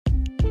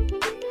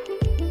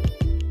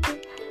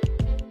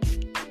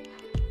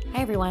Hi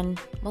everyone,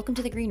 welcome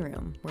to the Green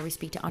Room, where we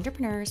speak to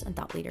entrepreneurs and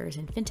thought leaders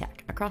in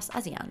fintech across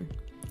ASEAN.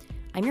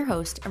 I'm your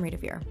host, Amrita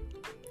Veer.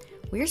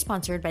 We are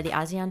sponsored by the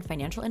ASEAN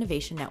Financial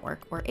Innovation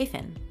Network, or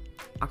AFIN,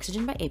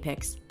 Oxygen by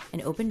Apex,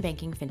 and Open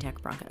Banking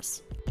Fintech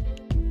Broncos.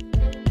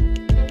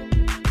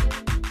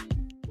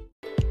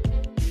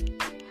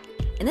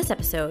 In this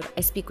episode,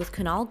 I speak with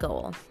Kunal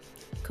Goel,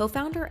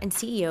 co-founder and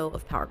CEO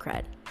of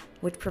PowerCred,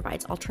 which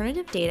provides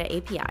alternative data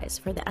APIs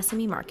for the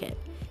SME market,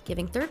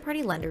 giving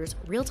third-party lenders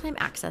real-time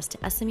access to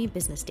SME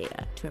business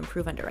data to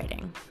improve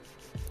underwriting.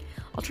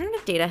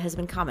 Alternative data has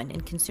been common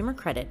in consumer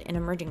credit in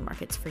emerging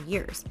markets for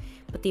years,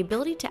 but the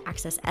ability to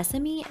access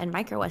SME and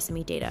micro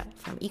SME data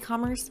from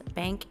e-commerce,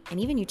 bank, and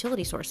even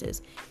utility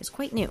sources is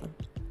quite new.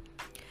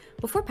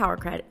 Before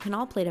PowerCred,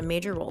 Kunal played a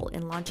major role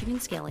in launching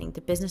and scaling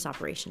the business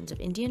operations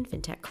of Indian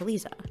fintech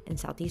Kaliza in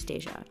Southeast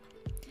Asia.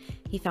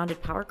 He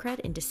founded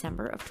PowerCred in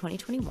December of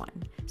 2021,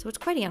 so it's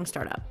quite a young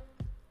startup.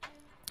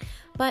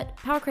 But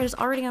PowerCred is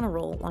already on a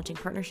roll, launching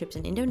partnerships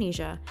in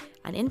Indonesia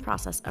and in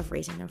process of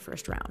raising their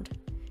first round.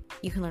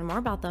 You can learn more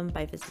about them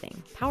by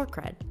visiting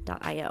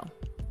powercred.io.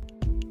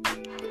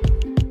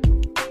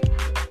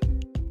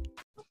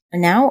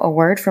 And now a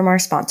word from our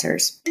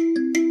sponsors.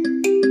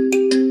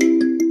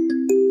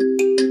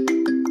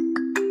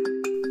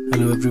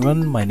 Hello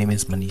everyone, my name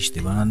is Manish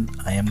Diwan.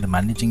 I am the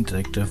Managing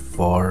Director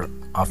for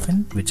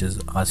AFIN, which is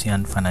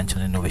ASEAN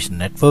Financial Innovation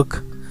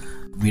Network.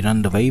 We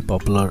run the very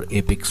popular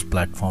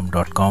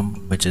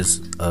apexplatform.com, which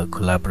is a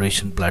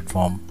collaboration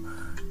platform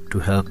to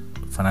help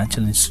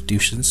financial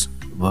institutions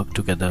work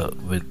together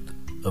with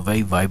a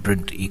very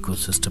vibrant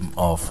ecosystem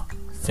of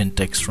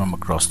fintechs from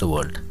across the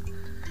world.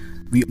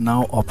 We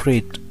now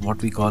operate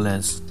what we call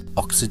as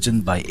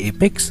Oxygen by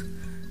Apex,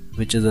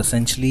 which is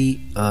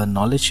essentially a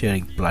knowledge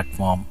sharing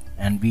platform,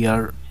 and we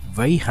are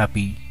very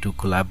happy to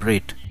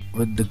collaborate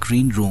with the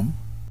Green Room.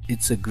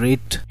 It's a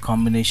great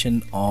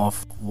combination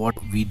of what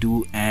we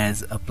do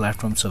as a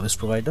platform service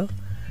provider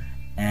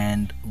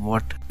and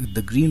what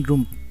the Green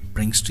Room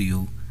brings to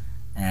you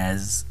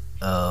as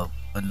a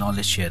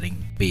knowledge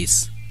sharing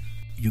base.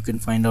 You can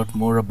find out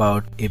more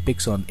about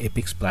Apex on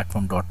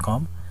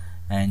apexplatform.com,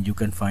 and you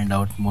can find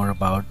out more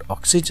about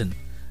Oxygen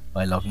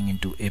by logging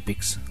into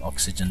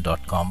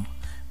apexoxygen.com,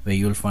 where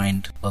you'll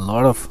find a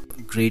lot of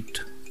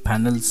great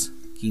panels,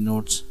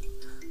 keynotes,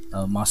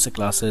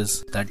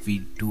 masterclasses that we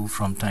do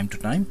from time to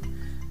time,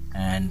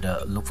 and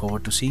look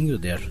forward to seeing you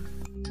there.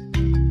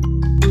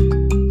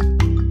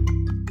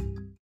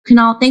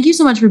 Kunal, thank you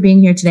so much for being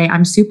here today.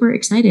 I'm super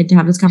excited to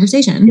have this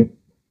conversation.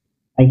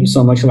 Thank you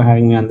so much for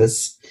having me on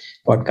this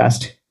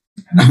podcast.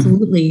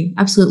 Absolutely.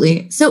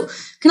 So,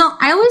 Kunal,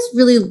 I always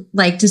really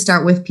like to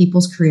start with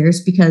people's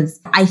careers because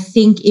I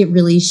think it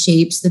really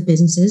shapes the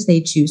businesses they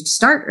choose to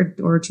start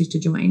or choose to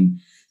join.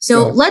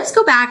 So Let's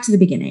go back to the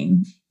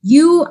beginning.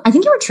 I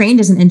think you were trained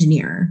as an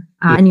engineer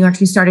and you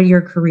actually started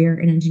your career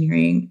in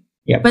engineering.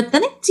 Yeah. But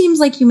then it seems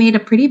like you made a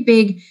pretty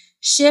big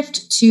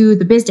shift to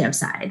the biz dev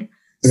side.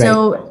 Right.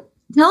 So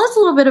tell us a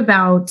little bit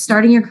about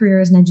starting your career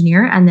as an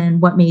engineer and then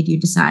what made you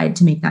decide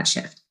to make that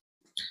shift.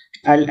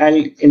 I'll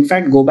in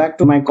fact go back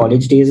to my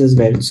college days as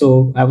well.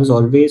 So I was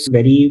always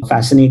very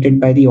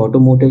fascinated by the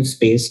automotive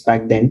space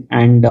back then.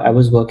 And I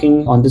was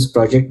working on this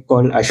project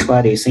called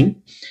Ashwa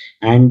Racing.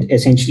 And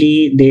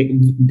essentially,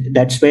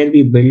 that's where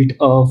we built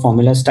a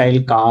Formula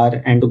style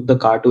car and took the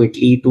car to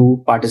Italy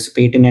to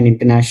participate in an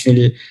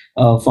international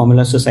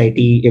Formula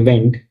Society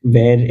event,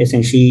 where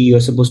essentially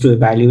you're supposed to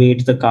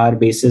evaluate the car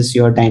basis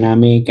your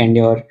dynamic and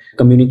your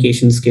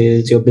communication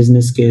skills, your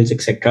business skills,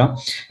 etc.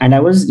 And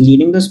I was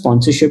leading the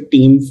sponsorship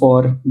team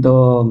for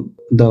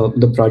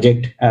the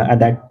project at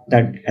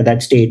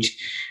that stage.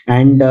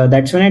 And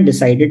that's when I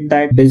decided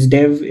that biz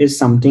dev is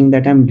something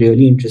that I'm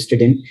really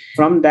interested in.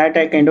 From that,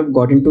 I kind of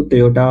got into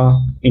Toyota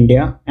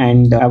India,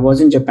 and I was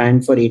in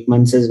Japan for 8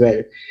 months as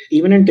well.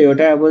 Even in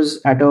Toyota, I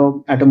was at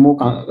a more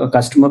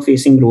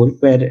customer-facing role,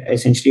 where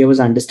essentially I was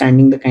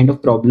understanding the kind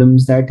of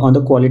problems that on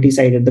the quality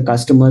side that the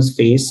customers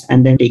face,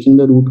 and then taking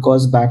the root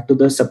cause back to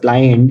the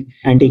supply end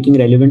and taking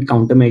relevant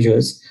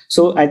countermeasures.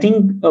 So I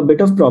think a bit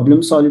of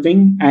problem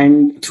solving,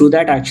 and through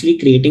that actually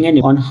creating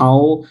on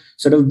how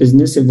sort of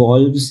business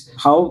evolves,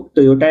 how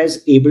Toyota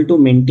is able to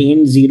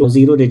maintain zero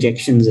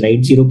rejections,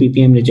 right? 0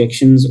 ppm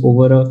rejections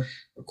over a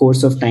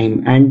course of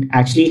time, and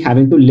actually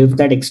having to live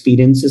that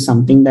experience is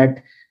something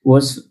that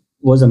was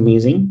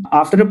amazing.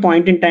 After a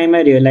point in time,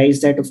 I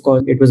realized that, of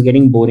course, it was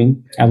getting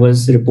boring. I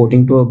was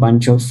reporting to a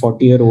bunch of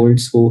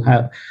 40-year-olds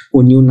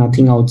who knew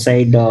nothing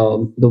outside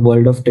the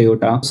world of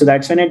Toyota. So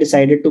that's when I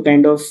decided to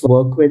kind of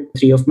work with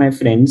 3 of my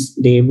friends.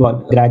 They were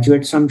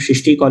graduates from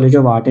Srishti College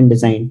of Art and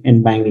Design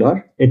in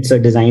Bangalore. It's a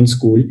design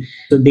school.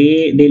 So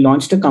they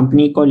launched a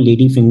company called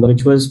Ladyfinger,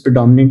 which was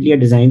predominantly a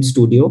design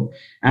studio.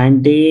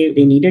 and they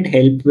needed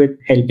help with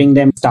helping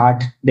them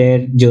start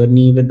their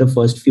journey with the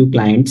first few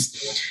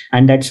clients.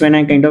 And that's when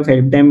I kind of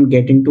helped them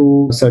get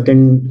into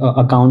certain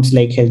accounts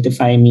like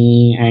Healthify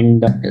Me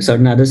and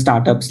certain other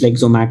startups like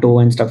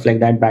Zomato and stuff like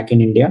that back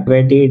in India,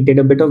 where they did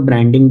a bit of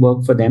branding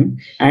work for them.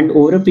 And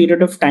over a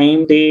period of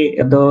time,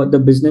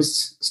 the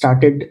business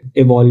started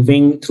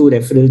evolving through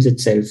referrals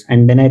itself.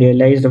 And then I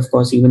realized, of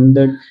course, even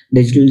the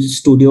digital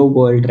studio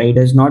world, right,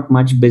 there's not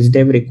much biz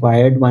dev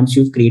required once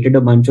you've created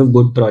a bunch of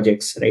good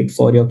projects, right,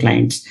 for your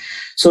clients.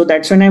 So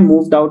that's when I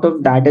moved out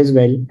of that as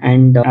well.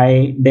 And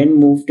I then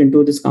moved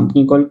into this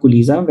company called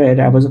Kuliza,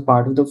 where I was a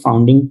part of the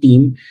founding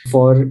team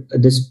for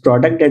this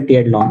product that they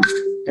had launched.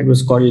 That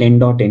was called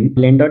Lend.in.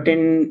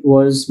 Lend.in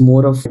was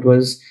it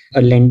was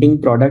a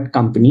lending product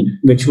company,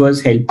 which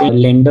was helping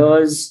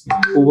lenders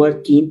who were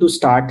keen to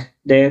start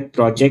their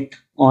project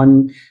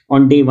on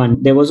day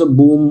one. There was a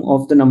boom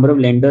of the number of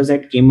lenders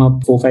that came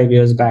up 4-5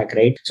 years back,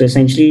 right? So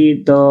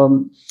essentially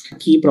the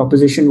key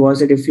proposition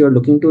was that if you're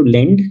looking to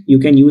lend, you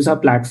can use our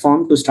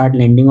platform to start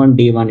lending on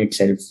day one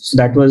itself. So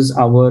that was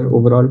our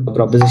overall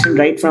proposition,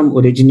 right from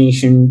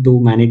origination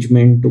to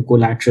management to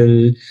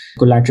collateral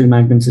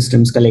management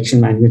systems, collection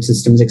management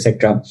systems,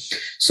 etc.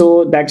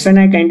 So that's when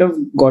I kind of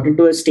got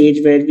into a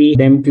stage where we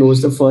then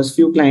closed the first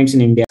few clients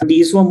in India.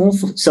 These were more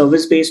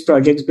service-based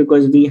projects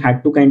because we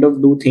had to kind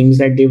of do things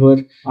that they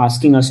were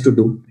asking us to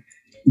do.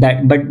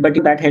 But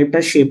that helped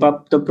us shape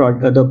up the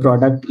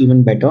product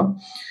even better.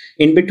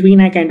 In between,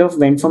 I kind of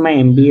went for my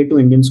MBA to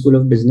Indian School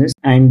of Business.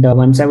 And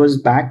once I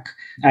was back,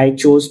 I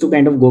chose to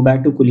kind of go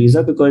back to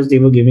Kuliza because they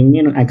were giving me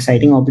an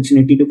exciting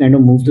opportunity to kind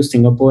of move to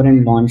Singapore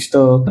and launch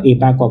the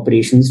APAC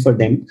operations for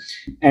them.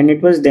 And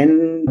it was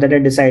then that I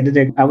decided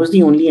that I was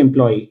the only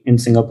employee in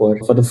Singapore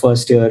for the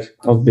first year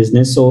of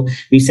business. So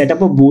we set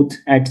up a booth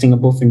at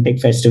Singapore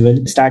FinTech Festival.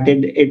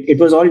 It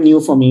was all new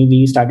for me.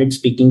 We started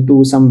speaking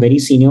to some very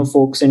senior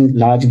folks in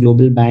large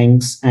global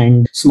banks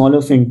and smaller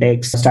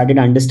fintechs, started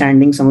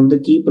understanding some of the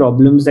key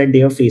problems that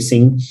they are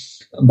facing.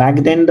 Back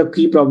then, the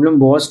key problem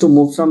was to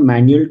move from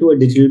manual to a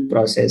digital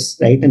process,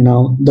 right? And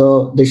now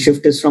the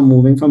shift is from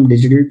moving from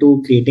digital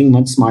to creating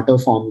much smarter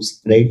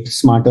forms, right?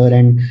 Smarter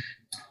and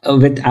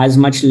with as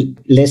much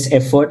less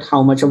effort,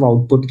 how much of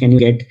output can you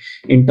get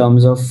in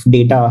terms of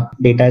data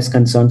is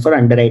concerned for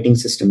underwriting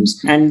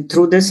systems. And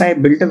through this, I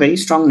built a very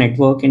strong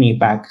network in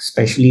APAC,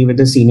 especially with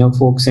the senior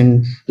folks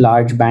in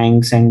large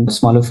banks and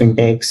smaller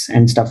fintechs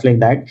and stuff like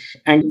that.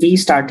 And we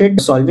started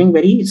solving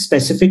very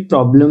specific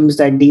problems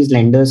that these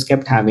lenders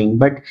kept having.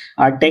 But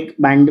our tech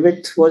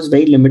bandwidth was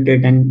very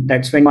limited. And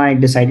that's when I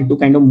decided to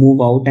kind of move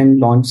out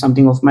and launch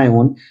something of my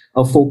own,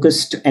 an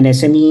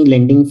SME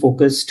lending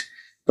focused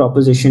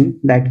proposition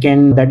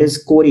that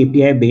is core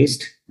API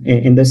based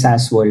in the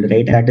SaaS world,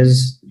 right?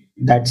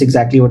 That's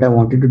exactly what I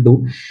wanted to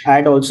do. I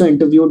had also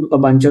interviewed a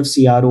bunch of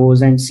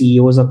CROs and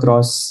CEOs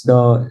across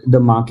the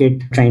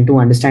market, trying to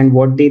understand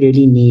what they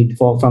really need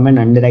from an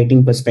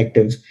underwriting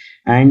perspective.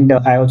 And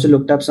I also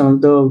looked up some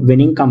of the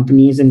winning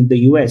companies in the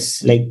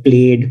US, like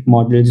Plaid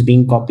models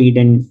being copied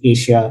in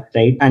Asia,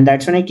 right? And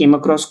that's when I came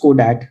across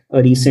Kodat,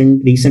 a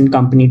recent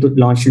company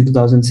launched in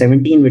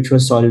 2017, which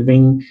was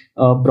solving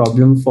a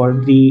problem for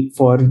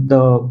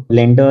the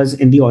lenders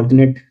in the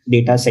alternate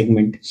data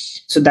segment.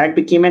 So that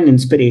became an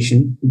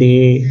inspiration.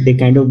 They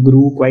kind of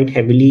grew quite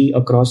heavily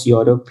across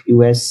Europe,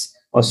 US,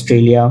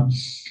 Australia,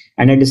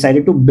 and I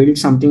decided to build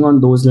something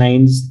on those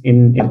lines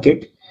in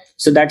market.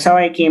 So that's how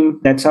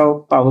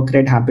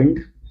PowerCred happened.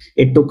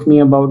 It took me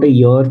about a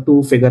year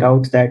to figure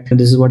out that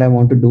this is what I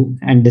want to do.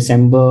 And last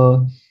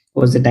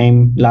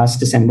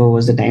December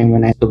was the time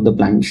when I took the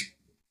plunge.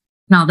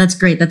 No, that's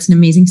great. That's an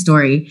amazing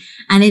story.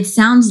 And it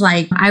sounds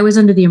like I was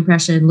under the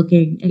impression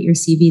looking at your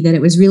CV that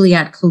it was really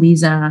at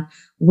Kuliza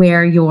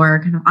where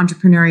your kind of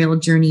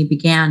entrepreneurial journey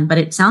began. But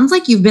it sounds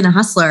like you've been a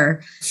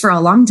hustler for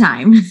a long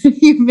time.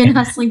 You've been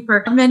hustling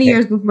for many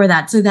years before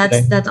that. So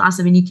that's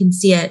awesome. And you can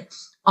see it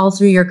all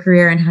through your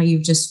career and how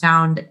you've just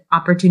found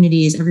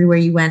opportunities everywhere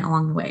you went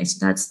along the way.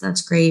 So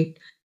that's great.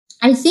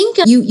 I think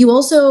you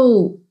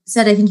also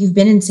said, I think you've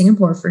been in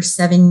Singapore for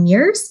 7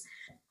 years.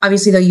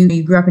 Obviously, though,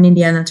 you grew up in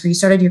India and that's where you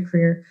started your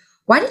career.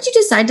 Why did you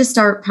decide to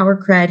start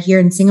PowerCred here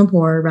in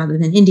Singapore rather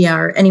than India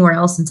or anywhere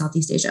else in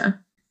Southeast Asia?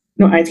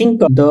 No, I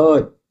think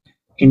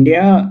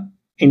India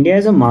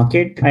as a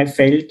market, I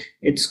felt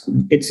it's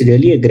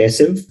really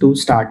aggressive to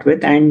start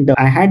with. And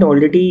I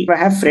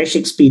have fresh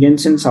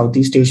experience in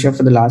Southeast Asia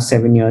for the last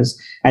 7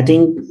 years. I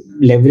think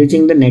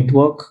leveraging the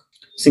network,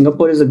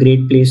 Singapore is a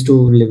great place to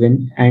live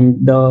in.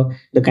 And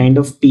the kind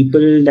of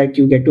people that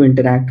you get to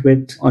interact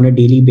with on a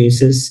daily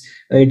basis,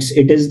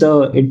 it is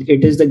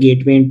the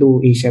gateway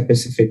into Asia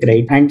Pacific,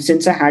 right? And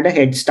since I had a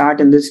head start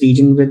in this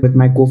region with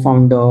my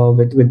co-founder,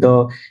 with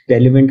the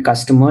relevant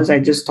customers, I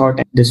just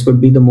thought this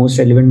would be the most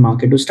relevant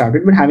market to start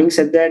with. But having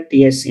said that,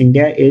 yes,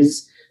 India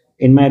is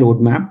in my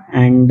roadmap,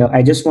 and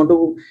I just want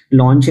to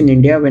launch in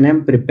India when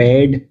I'm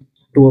prepared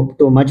to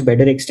a much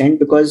better extent,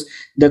 because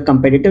the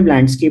competitive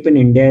landscape in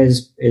India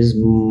is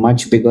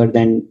much bigger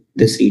than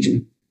this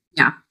region.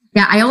 Yeah.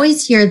 Yeah, I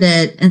always hear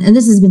that, and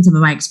this has been some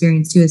of my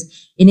experience too,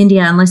 is in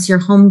India, unless you're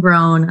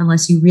homegrown,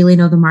 unless you really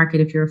know the market,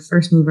 if you're a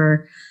first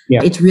mover,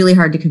 it's really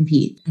hard to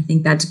compete. I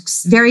think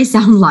that's very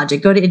sound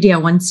logic. Go to India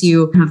once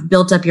you have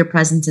built up your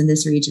presence in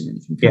this region and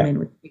you can come in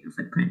with a bigger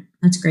footprint.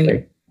 That's great.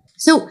 Right.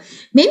 So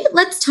maybe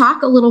let's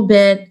talk a little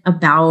bit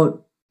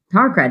about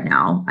PowerCred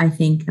now. I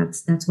think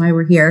that's why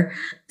we're here.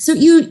 So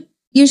you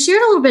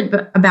shared a little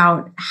bit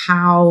about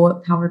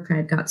how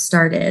PowerCred got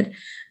started,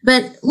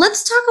 but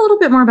let's talk a little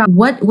bit more about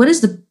what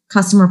is the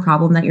customer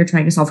problem that you're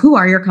trying to solve? Who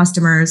are your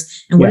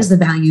customers and what is the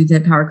value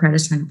that PowerCred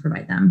is trying to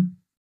provide them?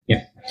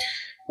 Yeah.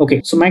 Okay.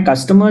 So my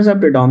customers are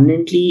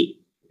predominantly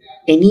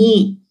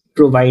any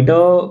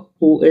provider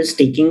who is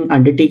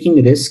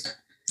undertaking risk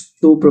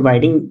to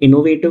providing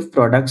innovative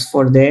products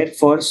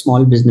for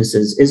small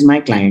businesses is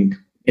my client,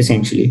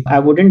 essentially. I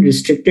wouldn't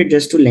restrict it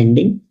just to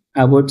lending.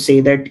 I would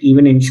say that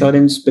even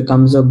insurance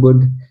becomes a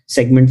good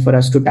segment for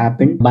us to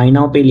tap in. Buy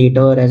now, pay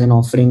later as an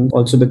offering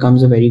also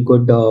becomes a very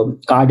good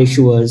card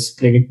issuers,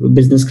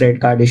 business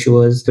credit card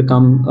issuers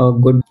become a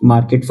good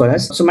market for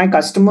us. So my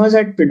customers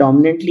are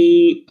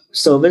predominantly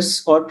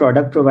service or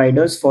product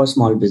providers for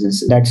small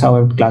businesses. That's how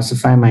I would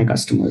classify my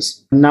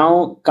customers.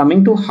 Now,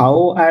 coming to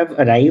how I've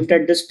arrived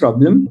at this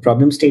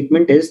problem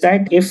statement is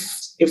that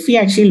if we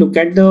actually look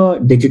at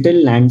the digital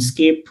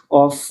landscape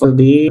of the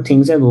way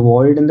things have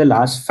evolved in the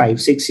last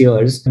 5-6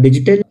 years,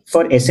 digital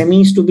for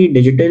SMEs to be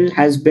digital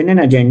has been an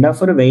agenda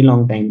for a very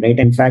long time, right?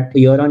 In fact,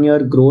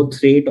 year-on-year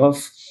growth rate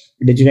of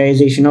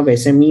digitalization of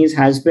SMEs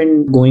has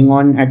been going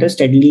on at a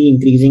steadily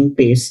increasing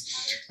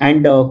pace.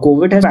 And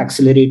COVID has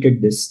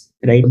accelerated this,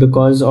 right?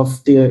 Because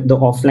of the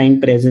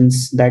offline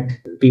presence that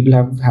people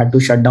have had to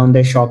shut down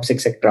their shops,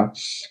 etc.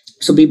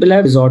 So people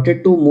have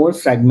resorted to more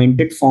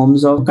fragmented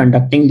forms of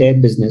conducting their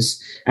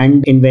business,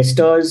 and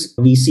investors,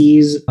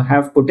 VCs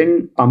have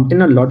pumped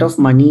in a lot of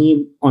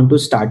money onto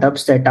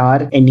startups that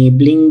are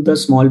enabling the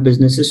small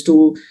businesses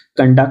to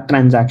conduct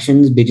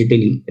transactions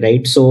digitally,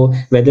 right? So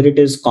whether it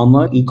is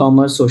commerce,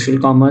 e-commerce, social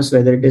commerce,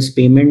 whether it is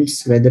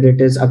payments, whether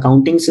it is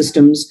accounting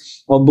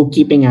systems or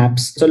bookkeeping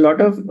apps. So a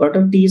lot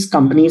of these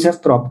companies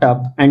have propped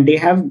up and they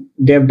have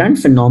done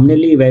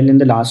phenomenally well in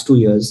the last 2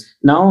 years.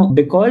 Now,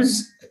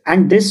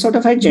 and this sort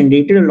of has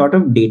generated a lot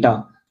of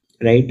data,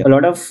 right? A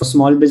lot of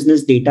small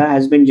business data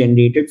has been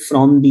generated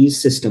from these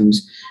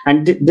systems.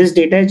 And this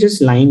data is just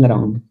lying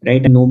around,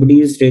 right? And nobody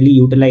is really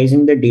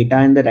utilizing the data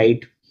in the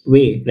right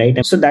way,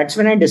 right? So that's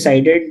when I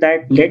decided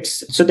that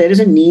so there is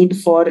a need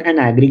for an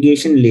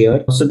aggregation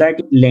layer so that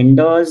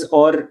lenders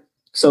or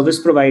service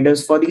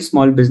providers for these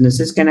small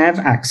businesses can have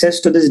access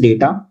to this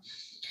data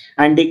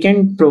and they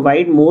can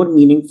provide more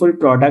meaningful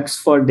products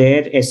for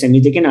their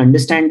SMEs. They can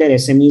understand their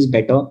SMEs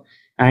better.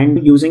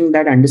 And using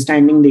that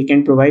understanding, they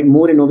can provide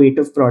more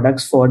innovative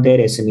products for their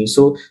SMEs.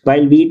 So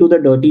while we do the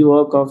dirty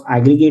work of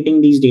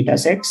aggregating these data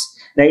sets,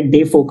 right,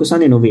 they focus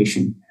on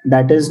innovation.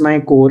 That is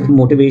my core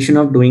motivation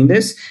of doing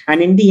this.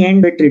 And in the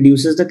end, it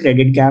reduces the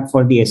credit gap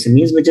for the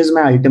SMEs, which is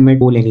my ultimate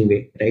goal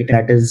anyway, right?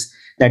 That is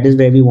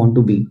where we want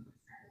to be.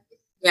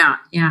 Yeah,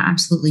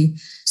 absolutely.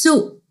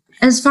 So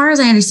as far as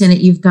I understand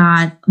it, you've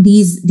got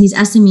these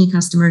SME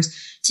customers.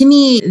 To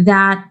me,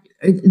 that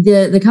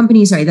the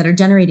companies, that are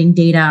generating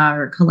data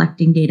or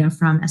collecting data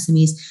from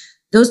SMEs,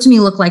 those to me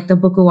look like the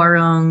Buku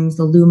Warungs,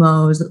 the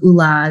Lumos, the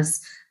Ulas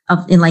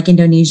in like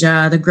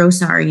Indonesia, the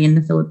Grosari in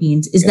the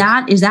Philippines. Is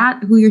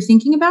that who you're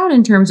thinking about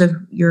in terms of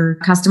your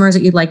customers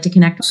that you'd like to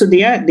connect with? So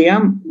they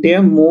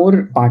are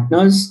more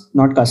partners,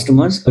 not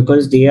customers,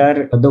 because they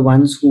are the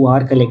ones who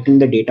are collecting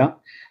the data.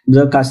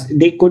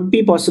 They could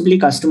be possibly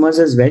customers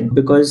as well,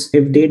 because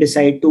if they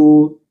decide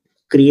to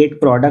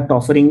create product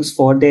offerings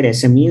for their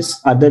SMEs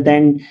other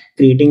than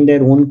creating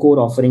their own core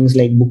offerings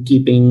like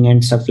bookkeeping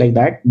and stuff like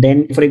that,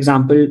 then, for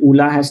example,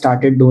 Ula has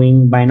started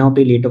doing buy now,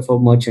 pay later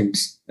for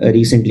merchants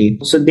recently.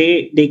 So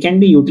they can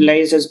be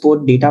utilized as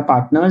both data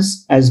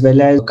partners as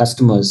well as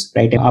customers,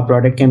 right? Our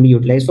product can be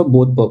utilized for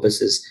both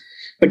purposes.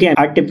 But yeah,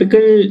 our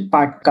typical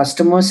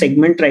customer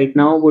segment right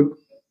now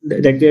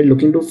that we are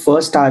looking to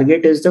first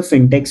target is the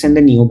fintechs and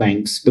the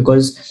neobanks,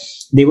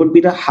 because they would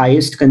be the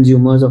highest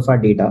consumers of our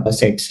data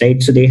sets,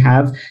 right? So they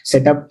have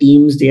set up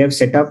teams, they have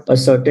set up a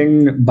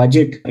certain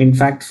budget, in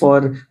fact,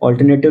 for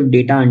alternative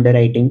data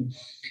underwriting.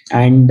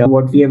 And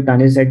what we have done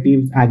is that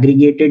we've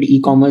aggregated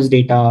e-commerce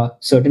data,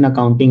 certain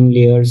accounting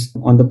layers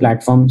on the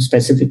platform,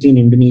 specifically in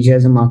Indonesia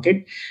as a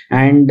market.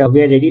 And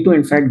we are ready to,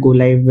 in fact, go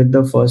live with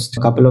the first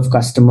couple of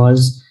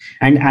customers.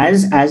 And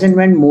as and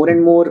when more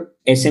and more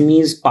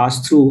SMEs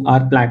pass through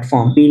our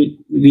platform,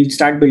 we'll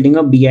start building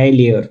a BI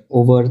layer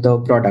over the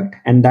product.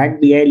 And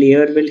that BI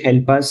layer will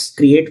help us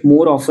create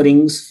more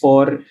offerings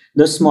for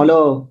the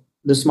smaller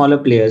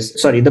players,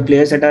 the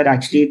players that are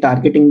actually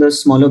targeting the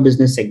smaller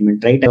business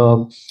segment, right?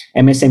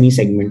 MSME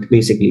segment,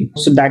 basically.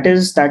 So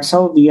that's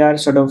how we are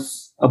sort of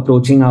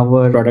approaching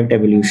our product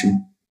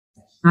evolution.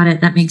 Got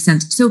it. That makes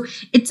sense. So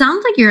it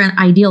sounds like your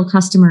ideal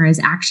customer is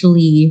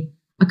actually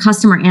a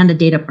customer and a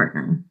data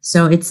partner.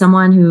 So it's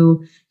someone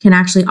who can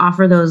actually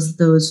offer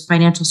those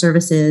financial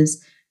services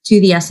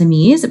to the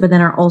SMEs, but then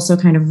are also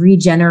kind of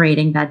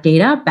regenerating that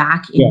data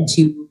back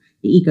into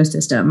the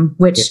ecosystem,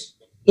 which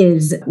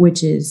is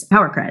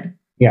PowerCred.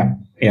 Yeah.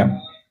 Yeah.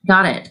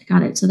 Got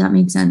it. So that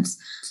makes sense.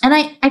 And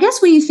I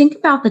guess when you think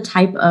about the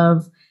type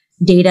of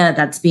data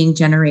that's being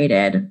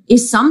generated,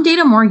 is some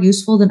data more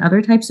useful than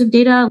other types of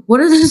data? What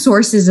are the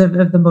sources of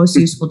the most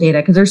useful data?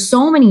 Because there's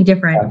so many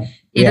different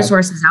data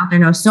sources out there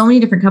now, so many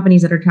different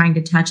companies that are trying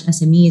to touch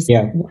SMEs.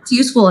 What's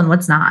useful and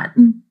what's not?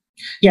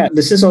 Yeah,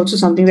 this is also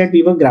something that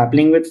we were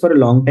grappling with for a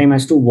long time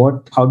as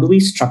to how do we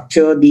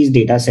structure these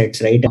data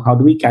sets, right? How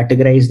do we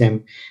categorize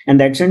them? And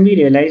that's when we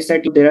realized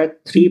that there are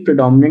three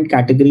predominant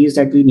categories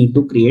that we need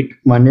to create.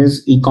 One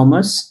is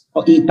e-commerce.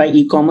 By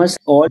e-commerce,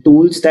 all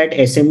tools that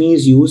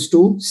SMEs use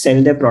to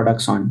sell their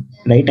products on,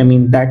 right? I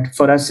mean, that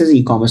for us is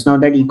e-commerce. Now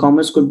that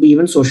e-commerce could be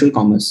even social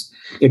commerce.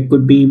 It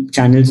could be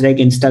channels like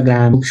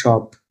Instagram,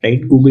 Bookshop,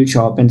 right? Google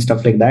Shop and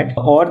stuff like that.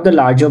 Or the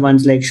larger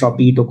ones like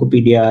Shopee,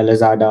 Tokopedia,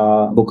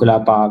 Lazada,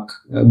 Bukala Park,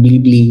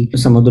 Blibli,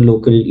 some of the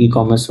local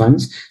e-commerce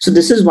ones. So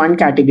this is one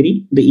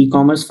category. The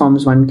e-commerce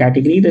forms one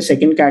category. The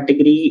second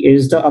category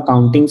is the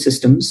accounting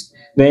systems,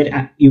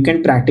 where you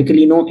can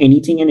practically know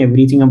anything and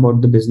everything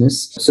about the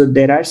business. So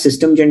there are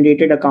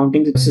system-generated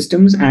accounting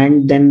systems,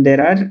 and then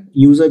there are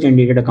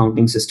user-generated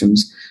accounting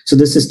systems. So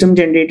the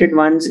system-generated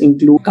ones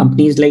include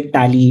companies like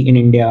Tally in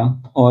India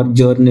or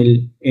Journal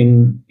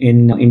in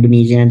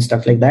Indonesia and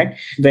stuff like that.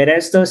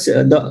 Whereas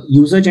the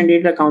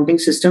user-generated accounting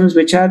systems,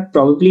 which are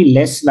probably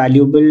less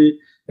valuable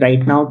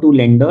right now to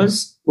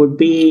lenders, would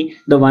be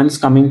the ones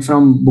coming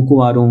from Buku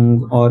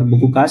Warung or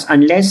Bukukas,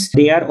 unless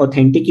they are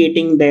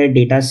authenticating their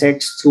data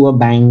sets through a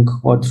bank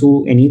or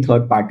through any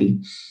third party,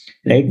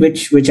 right?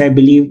 Which I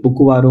believe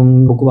Buku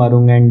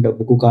Warung and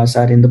Bukukas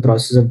are in the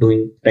process of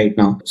doing right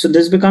now. So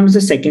this becomes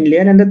the second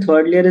layer, and the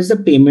third layer is the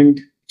payment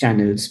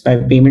channels. By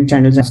payment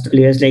channels,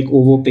 players like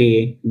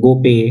OvoPay,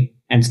 GoPay,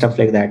 and stuff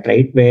like that,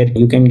 right? Where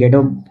you can get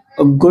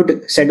a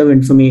good set of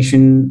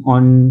information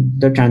on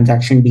the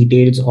transaction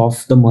details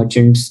of the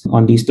merchants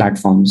on these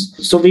platforms.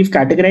 So we've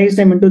categorized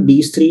them into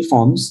these three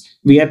forms.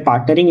 We are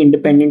partnering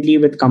independently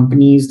with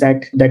companies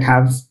that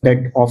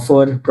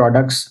offer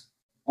products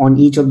on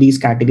each of these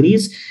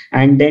categories.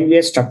 And then we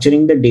are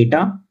structuring the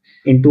data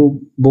into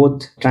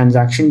both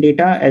transaction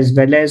data as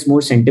well as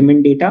more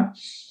sentiment data,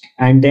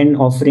 and then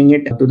offering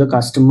it to the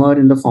customer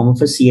in the form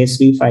of a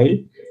CSV file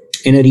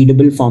in a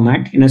readable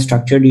format, in a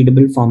structured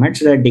readable format,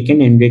 so that they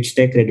can enrich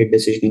their credit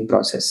decisioning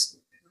process.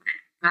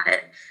 Got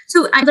it.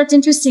 So that's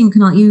interesting,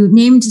 Kunal. You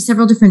named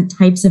several different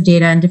types of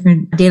data and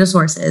different data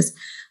sources,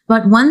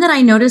 but one that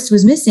I noticed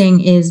was missing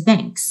is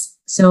banks.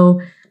 So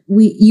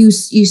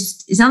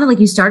it sounded like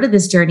you started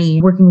this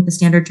journey working with the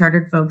Standard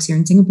Chartered folks here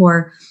in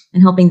Singapore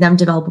and helping them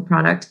develop a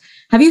product.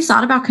 Have you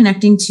thought about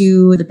connecting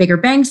to the bigger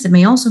banks that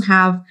may also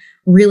have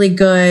really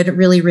good,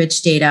 really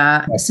rich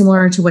data,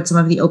 similar to what some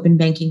of the open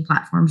banking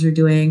platforms are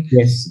doing?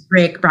 Yes.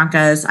 Brick,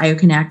 Brancas,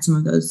 IOConnect, some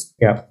of those.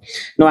 Yeah.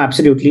 No,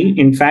 absolutely.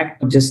 In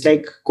fact, just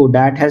like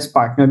Kodat has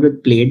partnered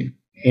with Plaid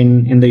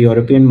in the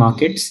European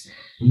markets,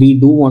 we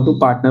do want to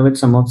partner with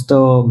some of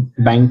the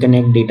Bank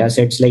Connect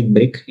datasets like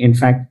Brick. In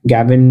fact,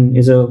 Gavin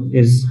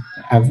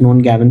I've known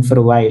Gavin for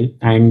a while,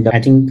 and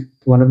I think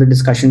one of the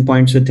discussion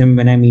points with him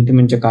when I meet him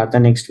in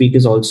Jakarta next week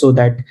is also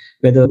that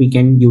whether we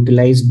can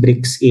utilize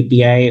Brick's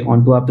API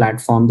onto our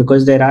platform,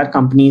 because there are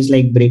companies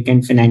like Brick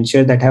and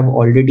Financier that have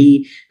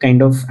already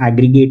kind of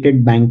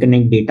aggregated Bank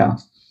Connect data.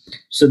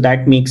 So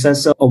that makes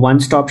us a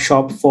one-stop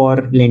shop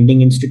for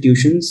lending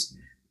institutions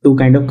to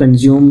kind of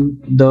consume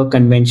the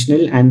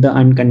conventional and the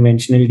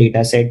unconventional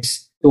data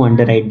sets to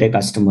underwrite their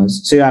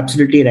customers. So you're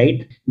absolutely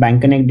right.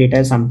 Bank Connect data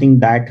is something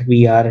that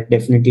we are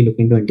definitely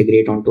looking to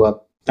integrate onto our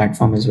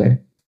platform as well.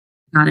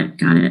 Got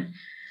it.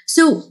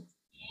 So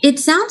it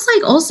sounds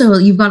like also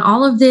you've got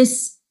all of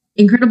this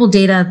incredible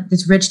data,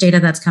 this rich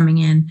data that's coming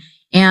in.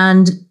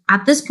 And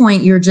at this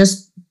point, you're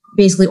just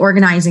basically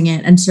organizing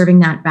it and serving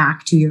that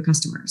back to your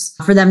customers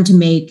for them to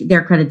make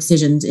their credit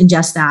decisions,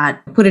 ingest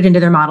that, put it into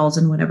their models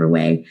in whatever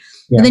way.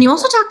 Yeah. And then you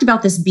also talked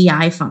about this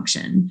BI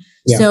function.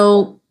 Yeah.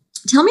 So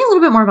tell me a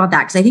little bit more about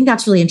that, because I think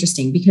that's really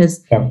interesting,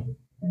 because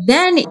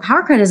then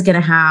PowerCred is going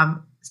to have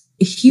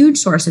a huge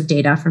source of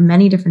data from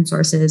many different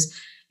sources.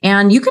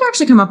 And you could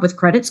actually come up with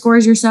credit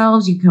scores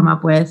yourselves. You come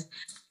up with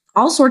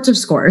all sorts of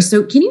scores.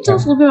 So can you tell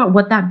us a little bit about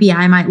what that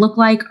BI might look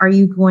like? Are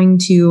you going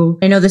to,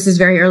 I know this is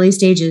very early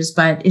stages,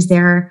 but is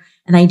there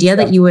an idea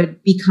that you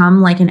would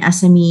become like an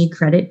SME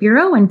credit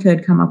bureau and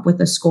could come up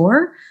with a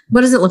score? What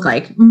does it look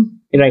like?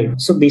 Right.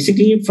 So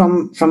basically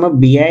from a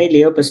BI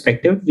layer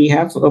perspective, we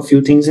have a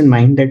few things in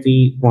mind that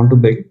we want to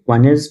build.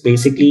 One is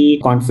basically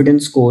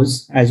confidence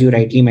scores, as you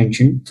rightly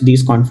mentioned.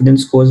 These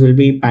confidence scores will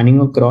be panning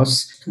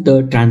across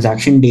the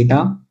transaction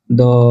data,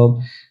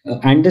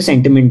 and the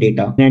sentiment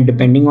data, and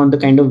depending on the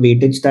kind of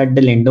weightage that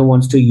the lender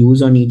wants to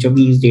use on each of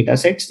these data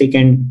sets, they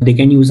can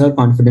use our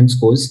confidence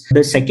scores.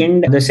 The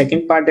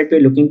second part that we're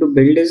looking to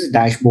build is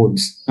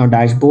dashboards. Now,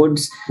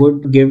 dashboards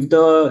would give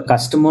the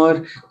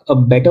customer a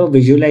better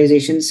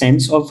visualization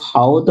sense of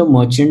how the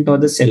merchant or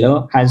the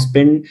seller has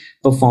been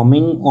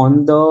performing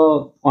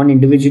on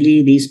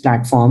individually these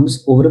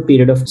platforms over a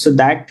period of, so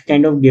that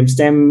kind of gives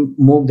them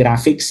more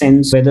graphic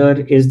sense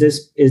whether is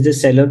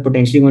this seller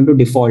potentially going to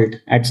default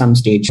at some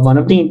stage. One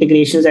of the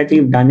integrations that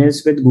we've done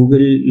is with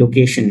Google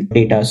location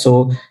data.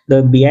 So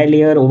the BI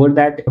layer over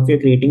that we're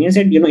creating is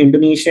that,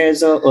 Indonesia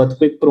is a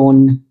earthquake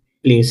prone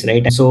place,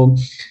 right? So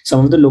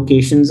some of the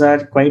locations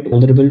are quite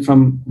vulnerable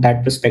from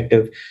that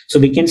perspective. So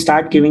we can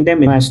start giving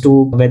them as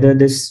to whether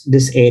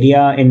this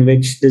area in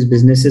which this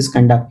business is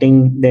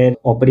conducting their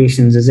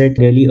operations, is it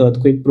really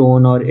earthquake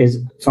prone, or is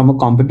from a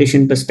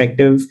competition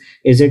perspective,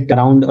 is it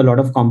around a lot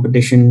of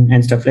competition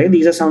and stuff like that.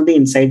 These are some of the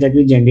insights that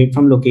we generate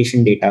from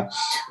location data.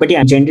 But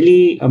yeah,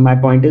 generally my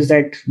point is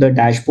that the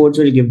dashboards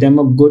will give them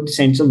a good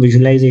sense of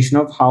visualization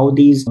of how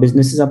these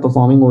businesses are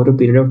performing over a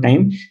period of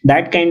time.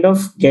 That kind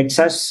of gets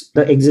us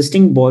the existing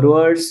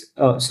borrowers.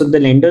 So the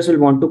lenders will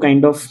want to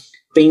kind of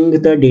ping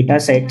the data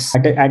sets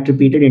at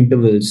repeated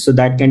intervals. So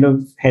that kind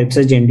of helps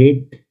us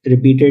generate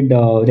repeated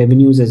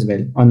revenues as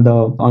well on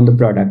the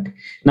product.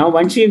 Now,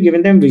 once we've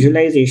given them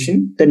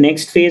visualization, the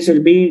next phase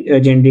will be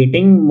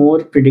generating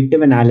more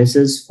predictive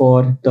analysis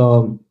for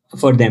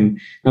them.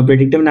 Now,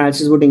 predictive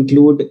analysis would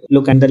include,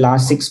 look, in the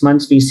last 6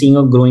 months, we're seeing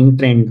a growing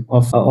trend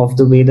of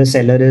the way the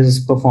seller is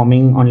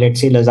performing on,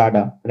 let's say,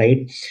 Lazada,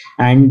 right?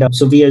 And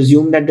so we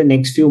assume that the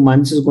next few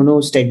months is going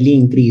to steadily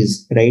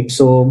increase, right?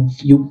 So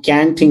you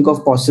can think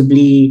of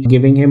possibly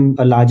giving him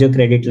a larger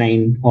credit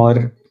line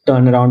or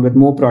turn around with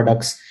more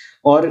products.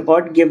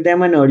 Or give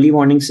them an early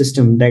warning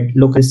system that,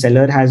 look, the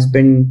seller has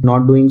been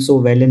not doing so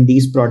well in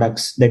these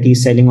products that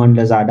he's selling on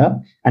Lazada.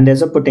 And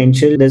there's a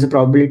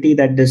probability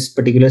that this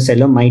particular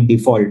seller might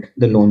default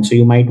the loan. So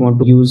you might want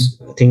to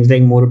use things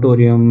like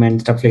moratorium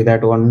and stuff like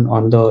that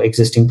on the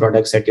existing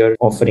products that you're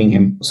offering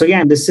him. So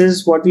yeah, this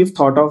is what we've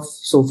thought of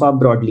so far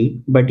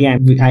broadly. But yeah,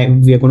 we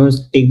are going to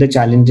take the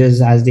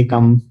challenges as they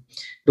come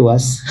to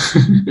us.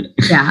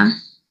 Yeah.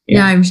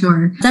 Yeah, I'm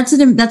sure. That's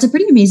a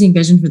pretty amazing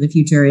vision for the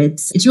future.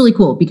 It's really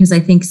cool because I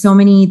think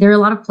there are a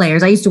lot of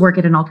players. I used to work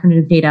at an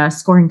alternative data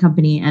scoring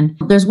company, and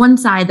there's one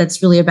side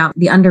that's really about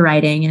the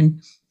underwriting and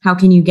how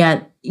can you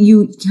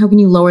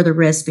lower the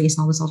risk based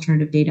on all this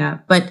alternative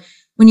data. But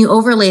when you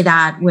overlay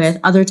that with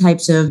other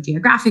types of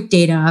geographic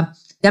data,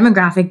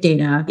 demographic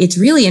data, it's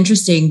really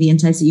interesting the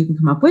insights that you can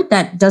come up with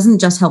that doesn't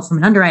just help from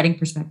an underwriting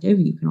perspective.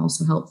 You can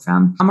also help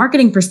from a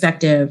marketing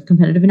perspective,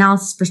 competitive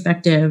analysis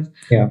perspective,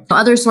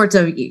 other sorts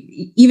of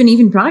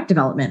even product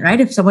development,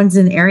 right? If someone's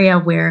in an area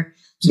where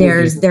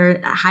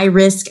they're at high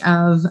risk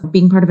of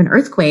being part of an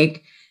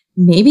earthquake,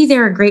 maybe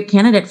they're a great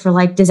candidate for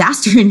like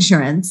disaster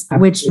insurance,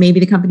 which maybe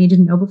the company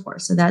didn't know before.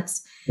 So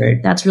that's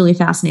really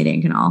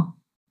fascinating, Kunal.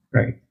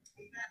 Right.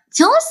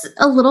 Tell us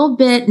a little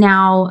bit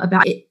now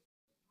about it.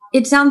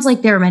 It sounds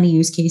like there are many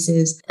use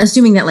cases,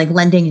 assuming that like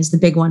lending is the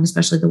big one,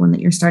 especially the one that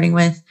you're starting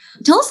with.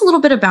 Tell us a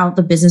little bit about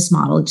the business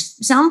model. It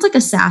sounds like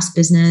a SaaS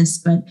business,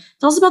 but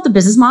tell us about the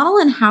business model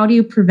and how do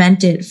you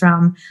prevent it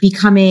from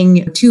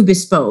becoming too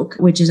bespoke,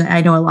 which is, I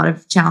know, a lot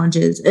of the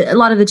challenges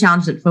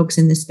that folks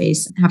in this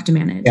space have to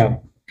manage. Yeah.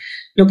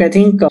 Look, I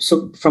think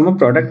so from a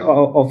product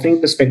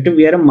offering perspective,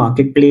 we are a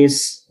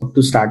marketplace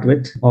to start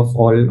with of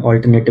all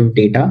alternative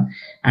data.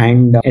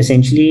 And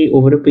essentially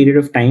over a period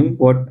of time,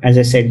 as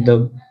I said,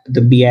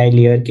 the BI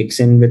layer kicks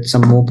in with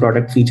some more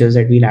product features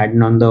that we'll add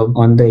in on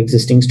the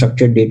existing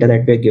structured data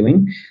that we're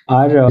giving.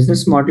 Our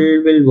business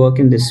model will work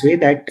in this way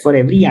that for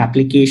every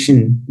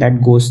application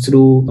that goes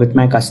through with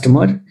my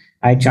customer,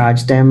 I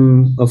charge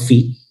them a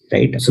fee.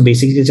 Right. So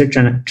basically it's a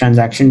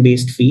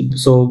transaction-based fee.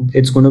 So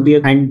it's going to be,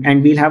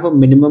 and we'll have a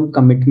minimum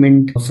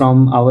commitment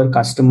from our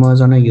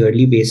customers on a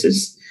yearly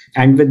basis.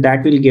 And with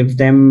that, we'll give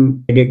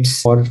them credits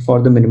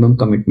for the minimum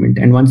commitment.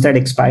 And once that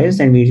expires,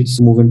 then we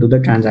just move into the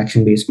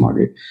transaction-based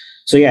model.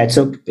 So yeah, it's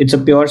a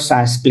pure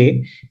SaaS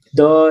play.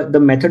 The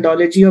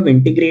methodology of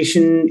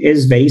integration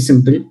is very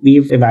simple.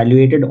 We've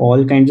evaluated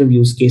all kinds of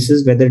use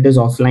cases, whether it is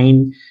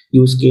offline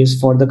use case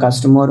for the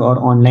customer or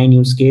online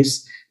use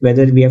case.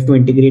 Whether we have to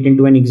integrate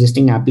into an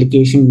existing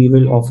application, we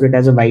will offer it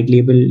as a white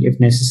label if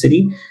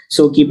necessary.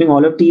 So keeping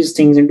all of these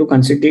things into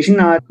consideration,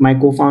 my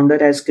co-founder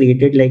has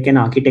created like an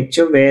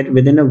architecture where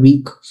within a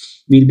week,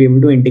 we'll be able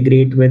to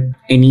integrate with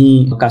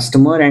any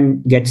customer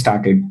and get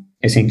started,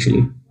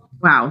 essentially.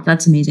 Wow,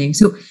 that's amazing.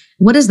 So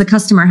what does the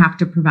customer have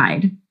to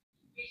provide?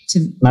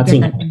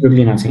 Nothing,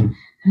 absolutely nothing.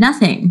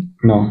 Nothing?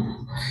 No.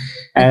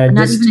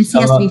 Not even a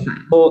CSV file.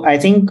 So I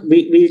think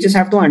we just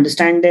have to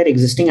understand their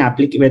existing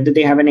whether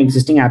they have an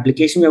existing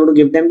application. We have to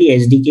give them the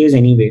SDKs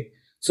anyway.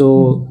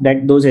 So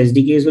that those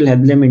SDKs will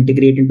help them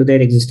integrate into their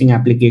existing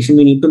application.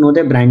 We need to know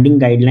their branding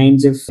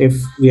guidelines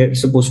if we are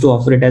supposed to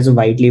offer it as a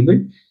white label.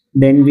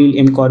 Then we'll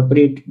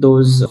incorporate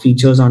those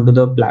features onto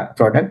the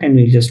product and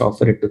we'll just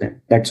offer it to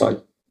them. That's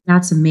all.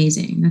 That's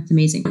amazing. That's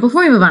amazing.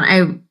 Before we move on,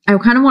 I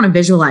kind of want to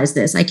visualize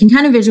this. I can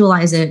kind of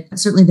visualize it,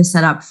 certainly the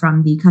setup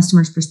from the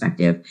customer's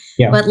perspective.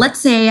 Yeah. But let's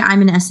say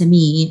I'm an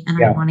SME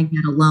and I want to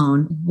get a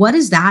loan. What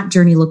does that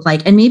journey look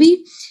like? And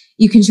maybe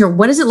you can share,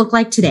 what does it look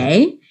like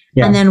today?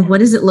 Yeah. And then what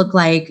does it look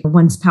like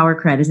once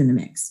PowerCred is in the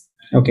mix?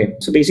 Okay.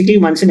 So basically,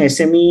 once an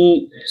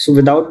SME, so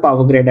without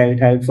PowerCred,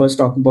 I'll first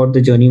talk about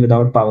the journey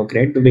without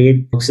PowerCred. The way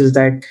it works is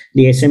that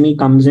the SME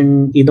comes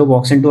in, either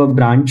walks into a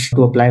branch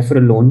to apply for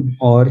a loan,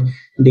 or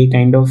they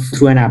kind of,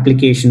 through an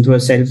application, through a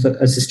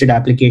self-assisted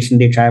application,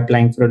 they try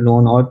applying for a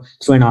loan, or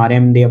through an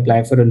RM, they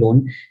apply for a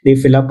loan. They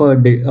fill up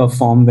a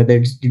form, whether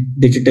it's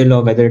digital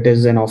or whether it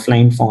is an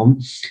offline form.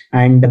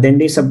 And then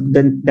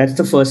then that's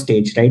the first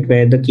stage, right?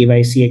 Where the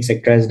KYC,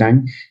 etc. is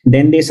done.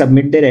 Then they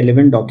submit their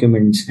relevant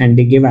documents and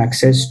they give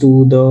access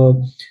to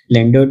the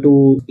lender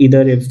to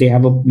either if they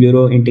have a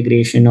bureau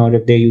integration or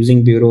if they're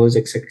using bureaus,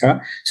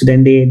 etc. So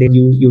then they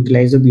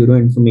utilize the bureau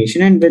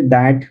information, and with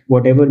that,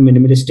 whatever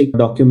minimalistic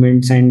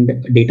documents and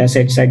data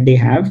sets that they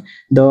have,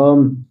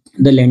 the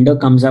lender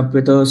comes up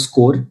with a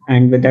score,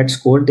 and with that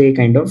score, they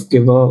kind of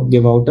give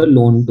out a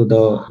loan to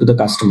the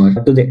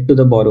customer, to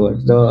the borrower.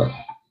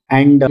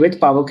 And with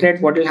PowerCred,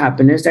 what will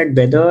happen is that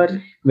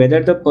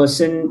whether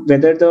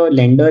the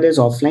lender is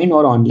offline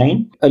or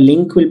online, a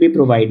link will be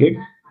provided,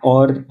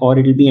 or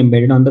it will be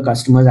embedded on the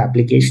customer's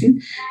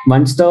application.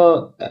 Once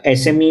the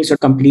SME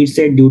completes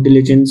their due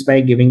diligence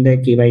by giving their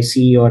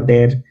KYC or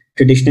their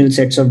traditional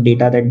sets of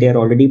data that they are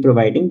already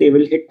providing, they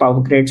will hit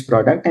PowerCred's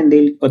product and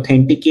they'll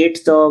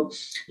authenticate the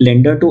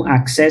lender to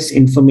access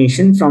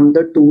information from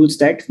the tools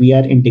that we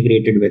are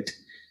integrated with.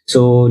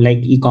 So like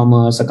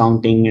e-commerce,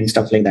 accounting, and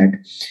stuff like that.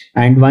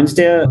 And once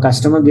the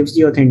customer gives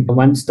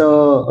once the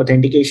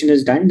authentication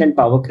is done, then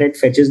PowerCred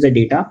fetches the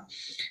data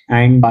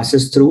and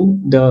passes through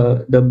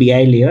the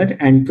BI layer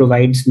and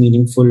provides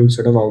meaningful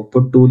sort of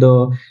output to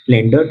the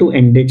lender to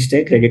enrich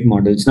their credit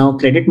models. Now,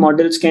 credit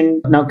models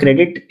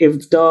credit,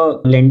 if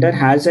the lender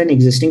has an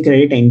existing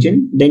credit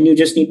engine, then you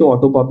just need to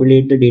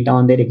auto-populate the data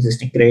on their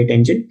existing credit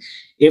engine.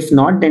 If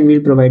not, then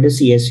we'll provide a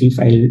CSV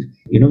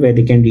file, where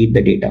they can read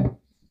the data,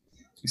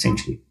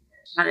 essentially.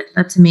 Got it.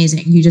 That's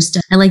amazing.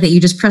 I like that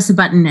you just press a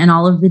button and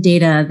all of the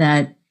data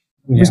that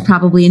was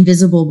probably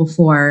invisible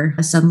before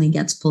suddenly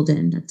gets pulled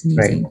in. That's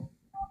amazing. Right.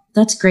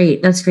 That's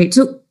great.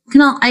 So,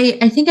 Kunal,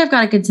 I think I've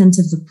got a good sense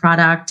of the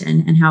product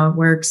and how it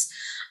works.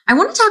 I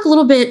want to talk a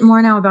little bit more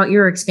now about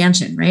your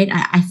expansion, right?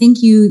 I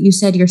think you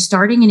said you're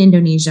starting in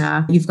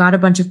Indonesia. You've got a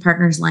bunch of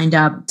partners lined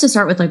up. To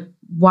start with,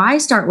 why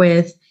start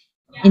with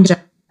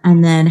Indonesia?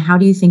 And then how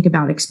do you think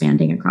about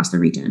expanding across the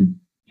region?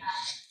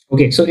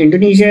 Okay, so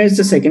Indonesia is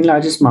the second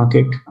largest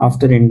market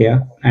after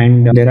India,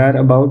 and there are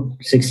about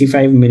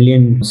 65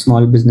 million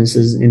small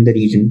businesses in the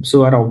region.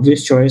 So our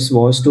obvious choice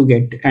was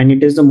and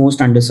it is the most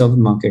underserved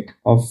market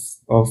of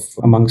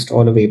amongst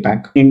all of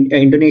APAC.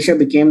 Indonesia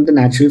became the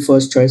natural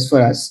first choice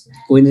for us.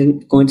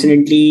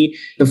 Coincidentally,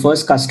 the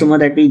first customer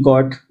that we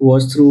got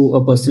was through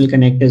a personal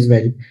connect as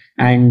well.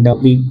 And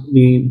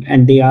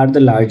they are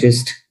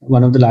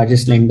one of the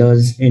largest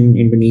lenders in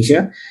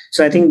Indonesia.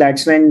 So I think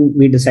that's when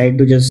we decided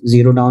to just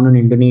zero down on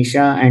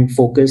Indonesia and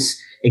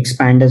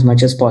expand as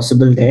much as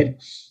possible there.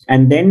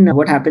 And then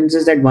what happens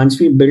is that once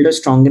we build a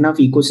strong enough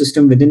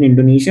ecosystem within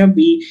Indonesia,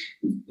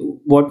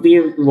 what we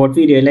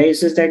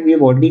realize is that we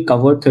have already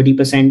covered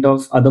 30%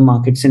 of other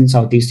markets in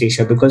Southeast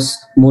Asia, because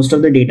most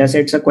of the data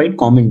sets are quite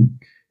common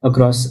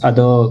across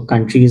other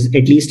countries,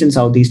 at least in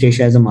Southeast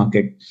Asia as a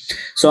market.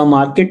 So a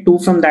market 2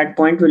 from that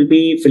point will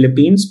be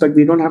Philippines, but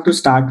we don't have to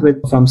start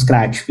from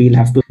scratch.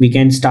 We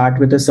can start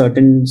with a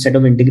certain set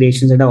of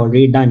integrations that are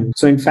already done.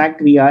 So in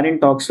fact, we are in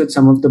talks with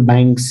some of the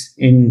banks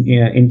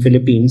in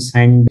Philippines,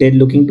 and they're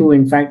looking to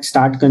in fact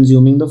start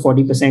consuming the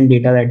 40%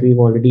 data that we've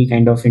already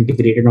kind of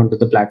integrated onto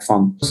the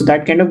platform. So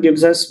that kind of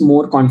gives us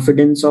more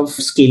confidence of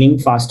scaling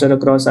faster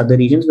across other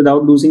regions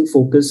without losing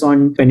focus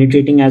on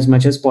penetrating as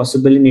much as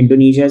possible in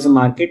Indonesia as a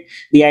market.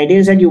 The idea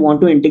is that you want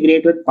to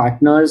integrate with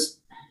partners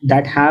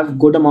that have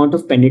good amount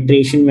of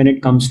penetration when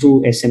it comes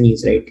to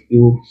SMEs, right?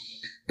 You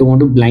don't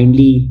want to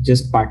blindly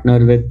just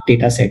partner with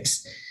data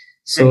sets.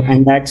 So,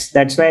 and that's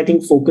why I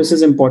think focus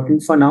is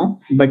important for now.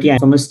 But yeah,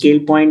 from a scale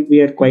point, we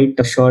are quite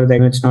sure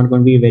that it's not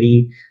going to be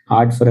very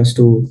hard for us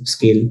to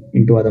scale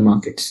into other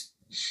markets.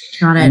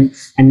 Got it.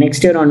 And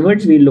next year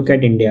onwards, we look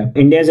at India.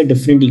 India is a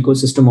different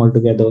ecosystem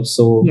altogether.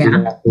 So we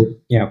have to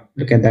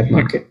look at that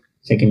market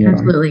second year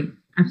on.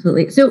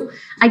 Absolutely. So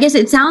I guess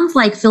it sounds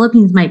like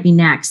Philippines might be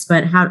next,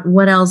 but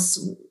what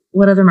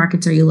other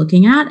markets are you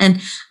looking at?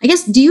 And I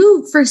guess, do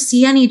you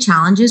foresee any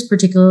challenges,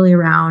 particularly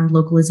around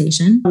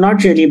localization?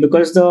 Not really,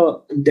 because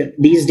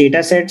these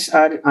data sets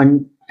are,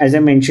 as I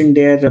mentioned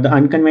there, the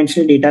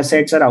unconventional data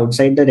sets are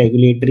outside the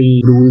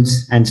regulatory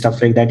rules and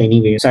stuff like that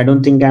anyway. So I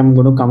don't think I'm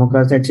going to come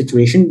across that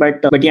situation.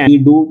 But yeah, we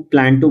do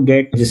plan to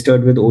get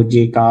registered with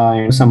OJK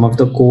and some of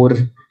the core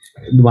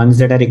ones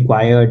that are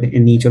required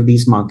in each of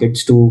these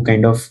markets to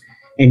kind of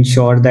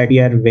ensure that we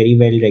are very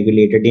well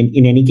regulated.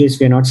 In any case,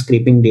 we are not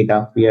scraping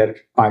data. We are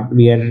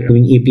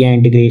doing API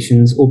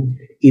integrations.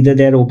 Either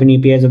there are open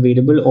APIs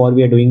available, or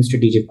we are doing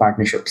strategic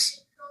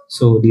partnerships.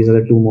 So these are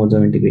the two modes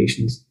of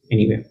integrations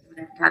anyway.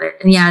 Got it.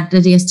 And yeah, I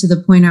guess to the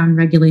point on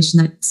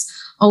regulation, that's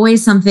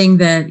always something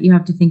that you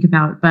have to think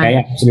about. But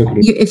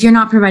absolutely. If you're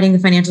not providing the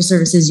financial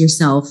services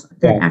yourself,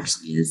 that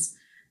actually is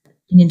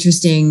an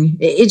interesting.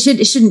 It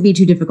shouldn't be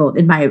too difficult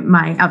in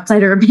my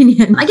outsider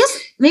opinion. I guess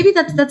maybe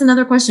that's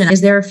another question.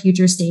 Is there a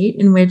future state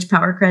in which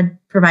PowerCred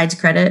provides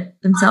credit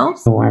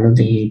themselves? No, I don't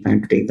think we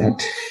plan to take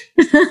that.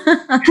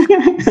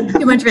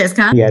 Too much risk,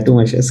 huh? Yeah, too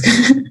much risk.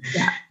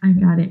 Yeah, I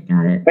got it.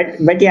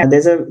 But yeah,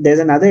 there's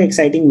another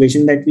exciting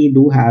vision that we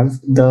do have.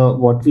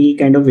 What we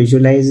kind of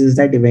visualize is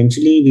that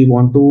eventually we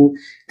want to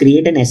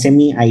create an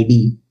SME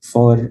ID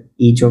for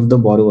each of the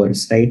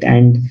borrowers, right?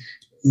 And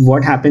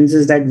what happens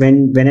is that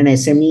when an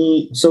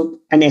SME, so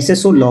an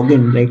SSO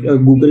login, like a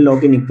Google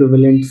login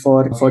equivalent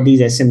for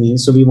these SMEs,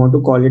 so we want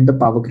to call it the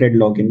PowerCred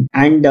login,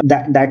 and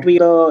that way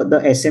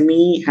the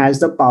SME has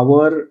the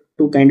power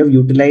to kind of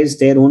utilize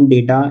their own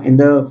data in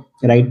the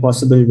right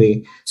possible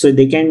way. So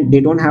they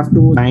don't have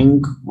to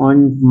bank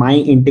on my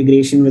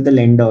integration with the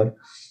lender.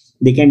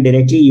 They can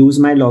directly use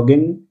my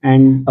login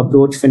and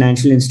approach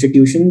financial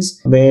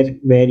institutions where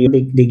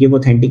they give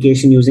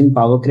authentication using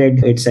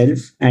PowerCred itself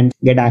and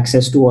get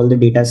access to all the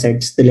data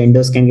sets. The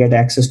lenders can get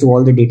access to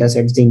all the data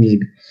sets they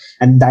need.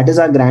 And that is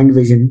our grand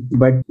vision,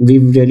 but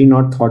we've really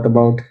not thought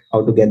about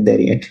how to get there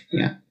yet.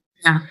 Yeah.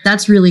 Yeah,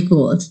 that's really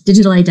cool. It's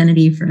digital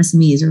identity for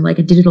SMEs, or like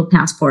a digital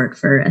passport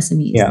for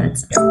SMEs. Yeah.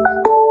 That's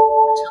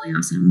really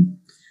awesome.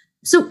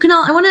 So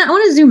Kunal, I want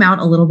to zoom out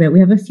a little bit. We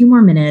have a few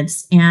more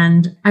minutes,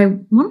 and I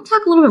want to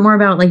talk a little bit more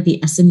about like the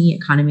SME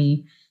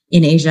economy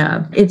in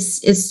Asia.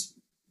 It's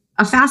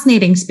a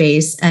fascinating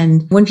space,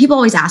 and when people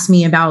always ask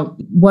me about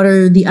what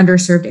are the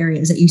underserved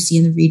areas that you see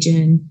in the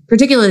region,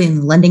 particularly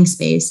in the lending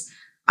space,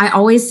 I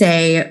always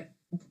say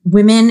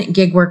women,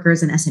 gig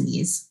workers, and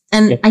SMEs.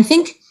 And I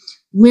think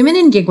women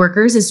and gig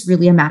workers is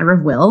really a matter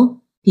of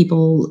will.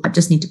 People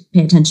just need to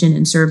pay attention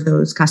and serve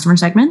those customer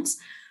segments.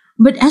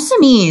 But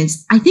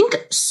SMEs, I think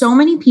so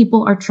many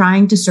people are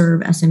trying to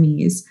serve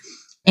SMEs,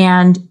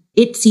 and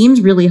it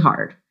seems really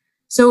hard.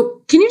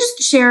 So can you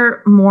just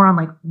share more on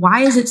like,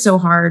 why is it so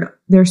hard?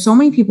 There's so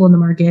many people in the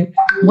market.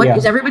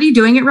 Is everybody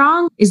doing it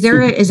wrong? Is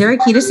there a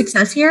key to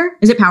success here?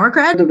 Is it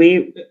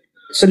PowerCred?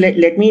 So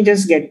let me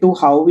just get to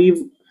how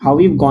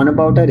we've gone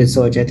about our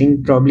research. I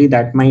think probably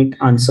that might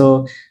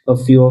answer a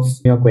few of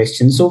your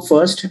questions. So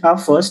our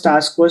first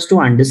task was to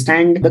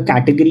understand the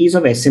categories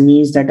of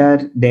SMEs that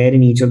are there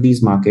in each of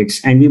these markets.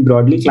 And we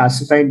broadly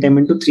classified them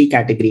into three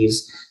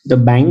categories: the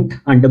banked,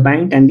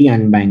 underbanked, and the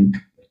unbanked.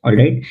 All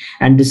right.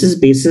 And this is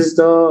basis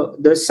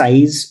the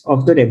size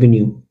of the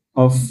revenue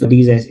of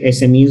these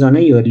SMEs on a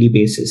yearly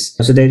basis.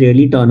 So they're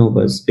really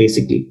turnovers,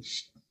 basically.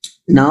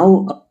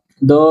 Now,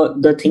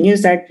 the thing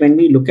is that when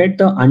we look at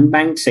the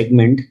unbanked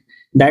segment,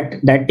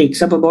 that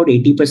takes up about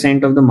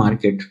 80% of the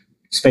market,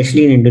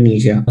 especially in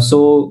Indonesia.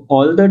 So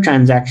all the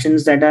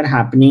transactions that are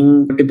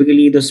happening,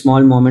 typically the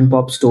small mom and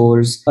pop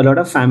stores, a lot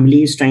of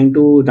families trying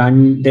to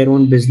run their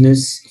own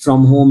business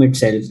from home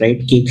itself,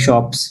 right? Cake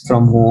shops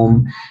from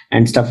home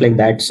and stuff like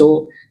that.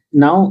 So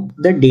now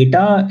the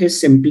data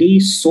is simply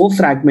so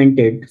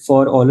fragmented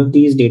for all of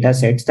these data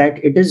sets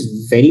that it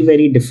is very,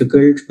 very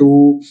difficult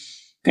to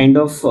kind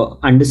of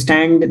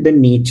understand the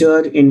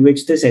nature in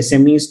which this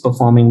SME is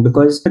performing,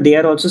 because they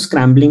are also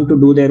scrambling to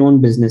do their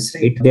own business,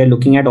 right? They're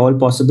looking at all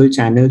possible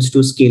channels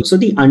to scale. So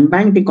the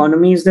unbanked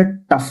economy is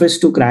the toughest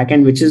to crack,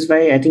 and which is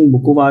why I think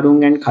Buku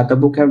Warung and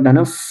Khatabook have done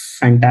a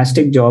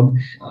fantastic job.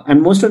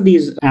 And most of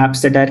these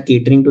apps that are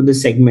catering to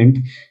this segment,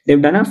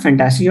 they've done a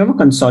fantastic job of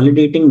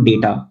consolidating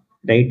data,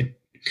 right?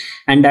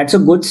 And that's a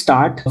good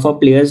start for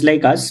players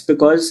like us,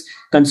 because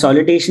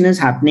consolidation is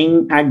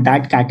happening at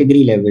that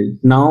category level.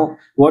 Now,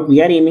 what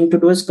we are aiming to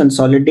do is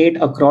consolidate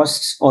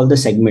across all the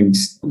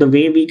segments. The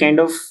way we kind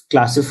of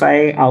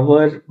classify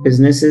our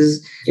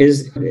businesses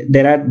is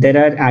there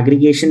are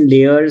aggregation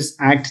layers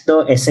at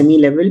the SME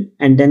level,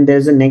 and then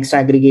there's a next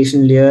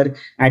aggregation layer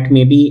at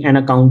maybe an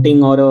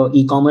accounting or a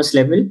e-commerce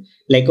level,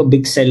 like a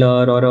big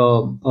seller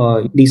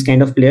or these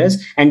kind of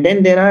players. And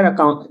then there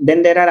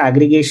are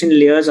aggregation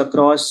layers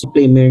across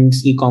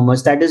payments,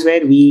 e-commerce. That is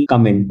where we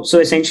come in. So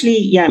essentially,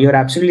 yeah, you're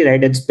absolutely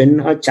right. It's been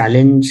a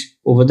challenge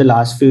over the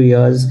last few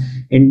years,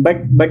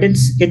 but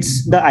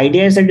it's the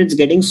idea is that it's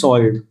getting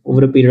solved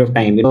over a period of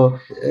time.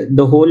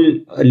 The whole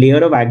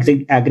layer of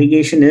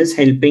aggregation is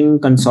helping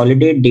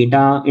consolidate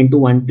data into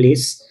one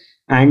place.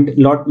 And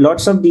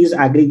lots of these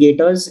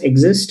aggregators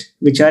exist,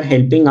 which are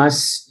helping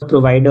us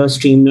provide a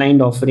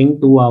streamlined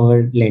offering to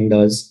our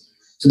lenders.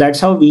 So that's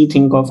how we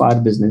think of our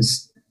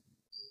business.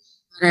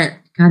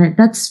 Got it.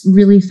 That's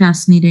really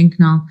fascinating,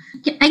 Kunal.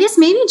 I guess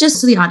maybe just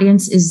so the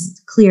audience is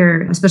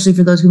clear, especially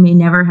for those who may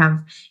never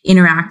have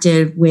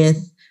interacted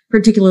with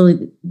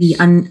particularly the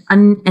and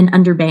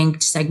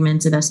underbanked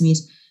segments of SMEs.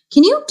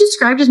 Can you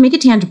describe, just make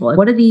it tangible?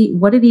 What do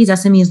these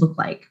SMEs look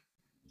like?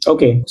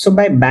 Okay, so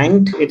by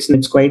banked,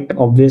 it's quite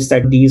obvious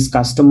that these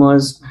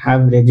customers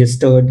have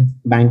registered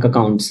bank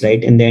accounts,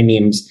 right, in their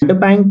names.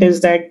 Underbanked is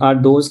that are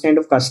those kind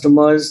of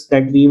customers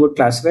that we would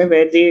classify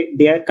where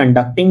they are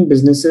conducting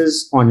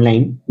businesses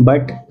online,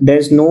 but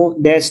they're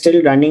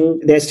still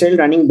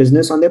running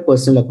business on their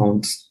personal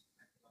accounts.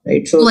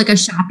 right? So like a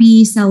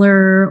Shopee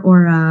seller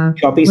or a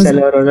Shopee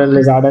seller or a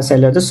Lazada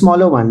seller, the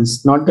smaller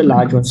ones, not the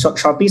large ones. So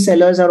Shopee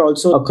sellers are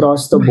also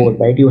across the board,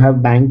 right? You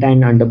have banked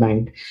and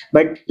underbanked.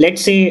 But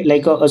let's say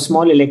like a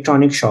small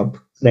electronic shop,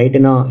 right?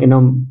 In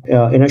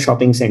a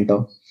shopping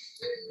center,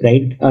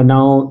 right?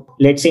 Now,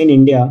 let's say in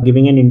India,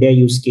 giving an India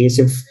use case,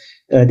 if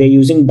they're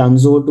using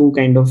Dunzo to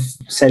kind of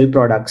sell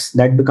products,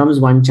 that becomes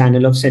one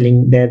channel of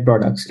selling their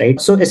products, right?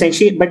 So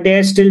essentially, but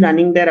they're still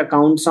running their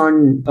accounts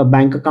on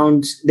bank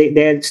accounts.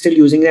 They're still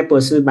using their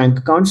personal bank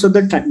accounts. So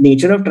the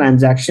nature of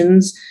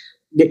transactions,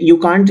 you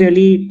can't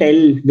really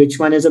tell which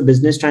one is a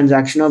business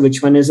transaction or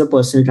which one is a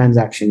personal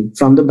transaction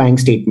from the bank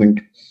statement.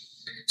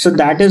 So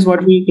that is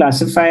what we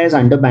classify as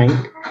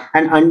underbanked.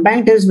 And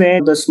unbanked is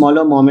where the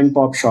smaller mom and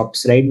pop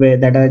shops, right, where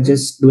that are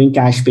just doing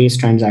cash-based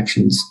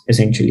transactions,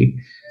 essentially.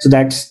 So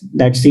that's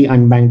the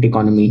unbanked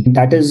economy.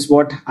 That is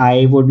what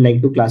I would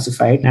like to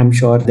classify it. I'm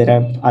sure there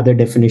are other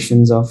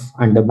definitions of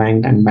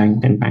underbanked,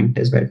 unbanked, and banked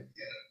as well.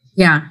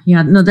 Yeah.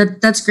 No,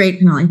 that's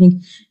great, Kunal. I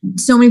think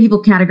so many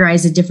people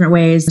categorize it different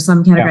ways.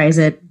 Some categorize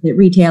it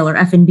retail or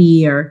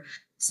F&B or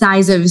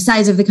size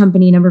of the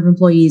company, number of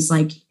employees.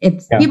 Like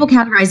people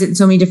categorize it in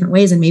so many different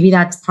ways, and maybe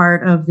that's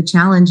part of the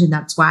challenge, and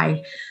that's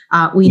why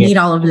we need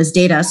all of this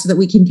data so that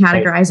we can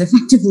categorize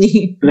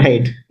effectively.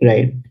 Right.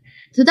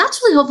 So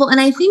that's really helpful.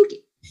 And I think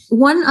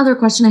one other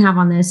question I have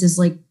on this is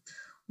like,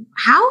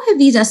 how have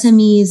these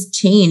SMEs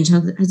changed?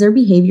 Has their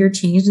behavior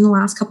changed in the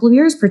last couple of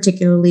years,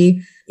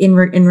 particularly in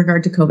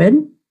regard to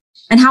COVID?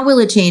 And how will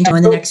it change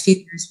in the next few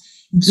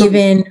years,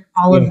 given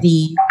all of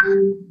the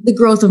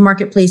growth of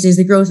marketplaces,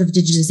 the growth of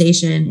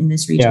digitization in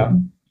this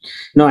region? Yeah.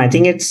 No, I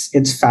think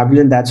it's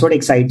fabulous. That's what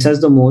excites us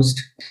the most.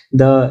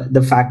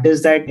 The fact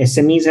is that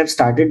SMEs have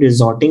started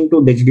resorting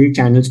to digital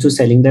channels to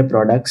selling their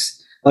products.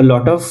 A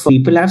lot of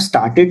people have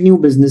started new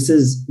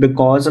businesses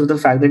because of the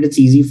fact that it's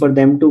easy for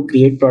them to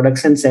create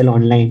products and sell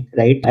online,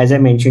 right? As I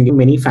mentioned,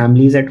 many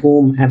families at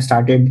home have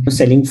started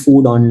selling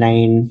food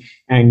online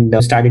and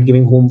started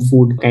giving home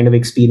food kind of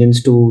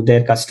experience to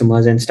their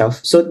customers and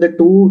stuff. So the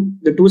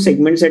two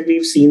segments that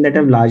we've seen that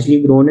have largely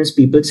grown is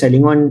people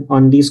selling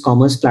on these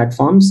commerce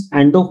platforms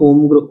and the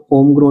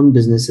homegrown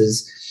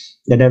businesses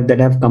that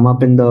have come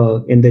up in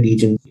the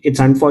region. It's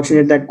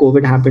unfortunate that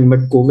COVID happened, but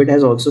COVID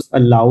has also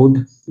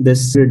allowed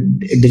this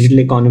digital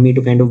economy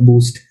to kind of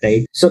boost,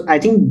 right? So I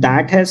think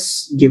that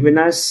has given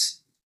us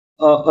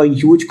a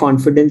huge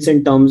confidence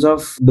in terms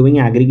of doing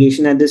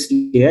aggregation at this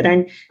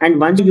layer. And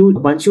once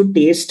you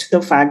taste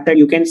the fact that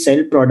you can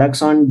sell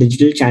products on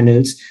digital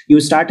channels, you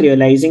start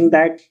realizing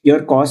that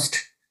your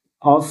cost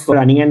of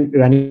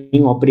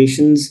running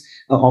operations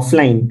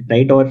offline,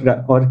 right,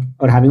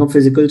 or having a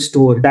physical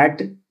store,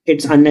 that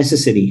it's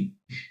unnecessary.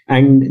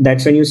 And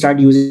that's when you start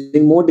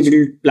using more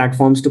digital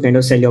platforms to kind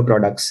of sell your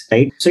products,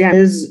 right? So yeah,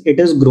 it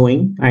is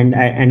growing, and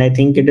I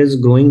think it is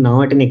growing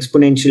now at an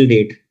exponential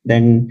rate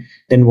than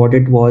what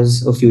it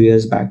was a few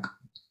years back.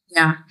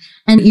 Yeah.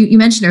 And you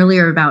mentioned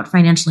earlier about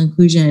financial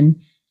inclusion,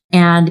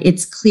 and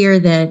it's clear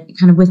that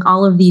kind of with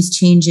all of these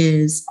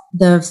changes,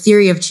 the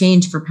theory of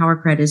change for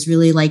PowerCred is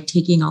really like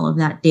taking all of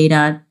that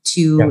data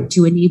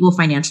to enable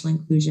financial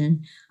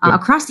inclusion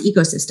across the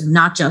ecosystem,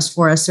 not just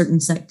for a certain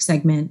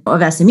segment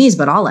of SMEs,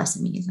 but all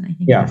SMEs. And I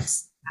think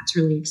that's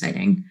really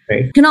exciting.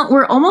 Right. Kunal,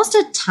 we're almost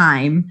at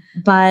time,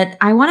 but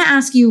I want to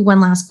ask you one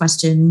last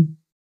question.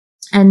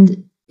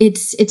 And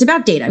it's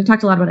about data. We've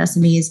talked a lot about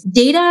SMEs.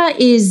 Data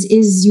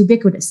is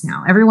ubiquitous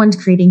now. Everyone's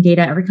creating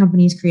data. Every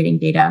company is creating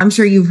data. I'm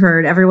sure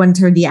everyone's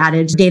heard the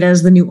adage, data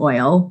is the new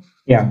oil.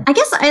 Yeah. I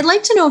guess I'd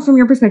like to know from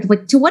your perspective,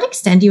 like, to what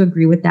extent do you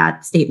agree with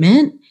that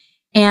statement?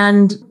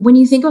 And when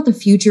you think about the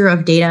future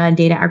of data and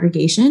data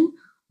aggregation,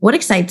 what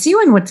excites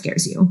you and what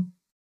scares you?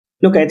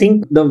 Look, I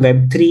think the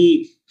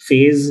Web3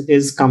 phase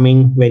is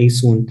coming very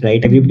soon,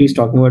 right? Everybody's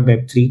talking about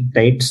Web3,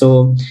 right?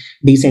 So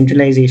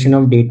decentralization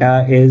of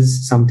data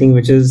is something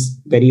which is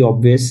very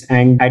obvious.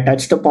 And I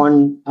touched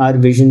upon our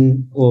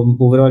vision,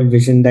 overall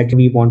vision, that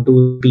we want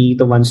to be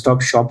the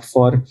one-stop shop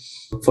for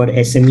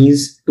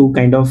SMEs to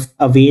kind of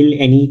avail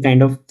any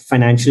kind of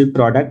financial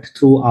product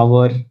through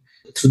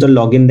the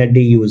login that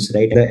they use,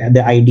 right?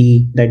 The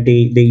ID that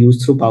they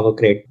use through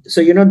PowerCred.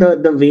 So,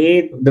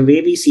 the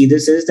way we see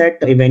this is that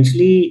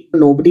eventually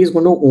nobody is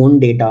going to own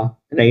data,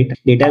 right?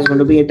 Data is going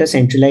to be at a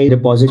centralized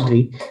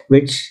repository,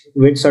 which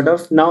sort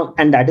of now,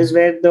 and that is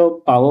where the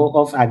power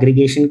of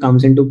aggregation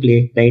comes into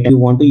play, right? You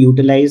want to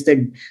utilize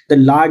the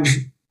large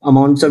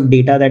amounts of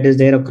data that is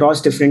there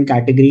across different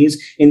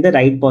categories in the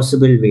right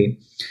possible way.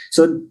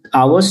 So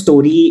our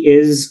story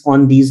is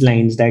on these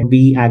lines, that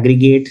we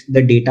aggregate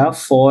the data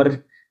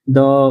for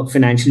the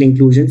financial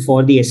inclusion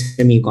for the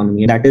SME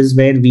economy. That is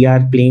where we are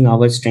playing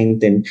our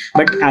strength in.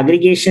 But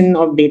aggregation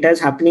of data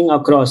is happening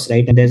across,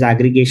 right? There's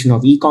aggregation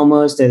of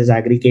e-commerce, there is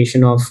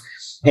aggregation of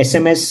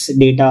SMS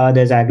data.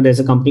 There's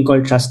a company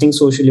called Trusting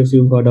Social, if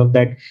you've heard of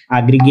that,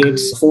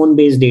 aggregates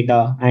phone-based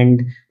data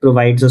and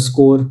provides a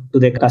score to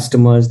their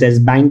customers. There's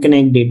Bank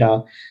Connect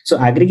data. So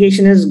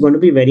aggregation is going to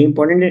be very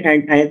important.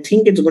 And I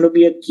think it's going to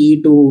be a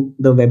key to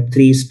the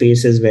Web3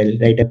 space as well,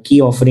 right? A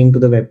key offering to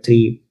the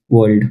Web3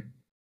 world.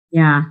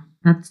 Yeah.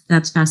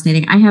 That's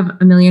fascinating. I have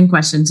a million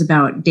questions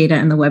about data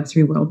in the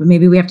Web3 world, but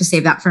maybe we have to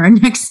save that for our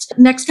next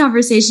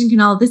conversation,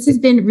 Kunal. This has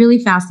been really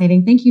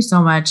fascinating. Thank you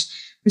so much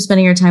for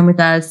spending your time with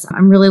us.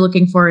 I'm really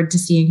looking forward to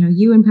seeing how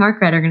you and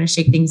PowerCred are going to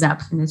shake things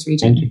up in this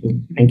region. Thank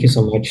you. Thank you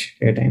so much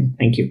for your time.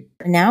 Thank you.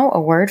 And now a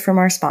word from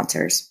our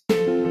sponsors.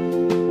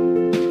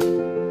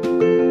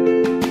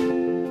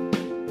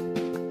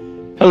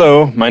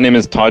 Hello, my name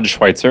is Todd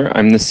Schweitzer.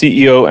 I'm the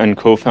CEO and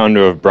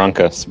co-founder of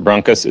Brancas.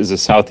 Brancas is a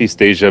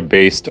Southeast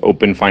Asia-based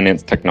open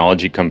finance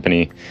technology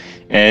company,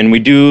 and we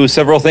do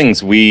several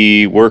things.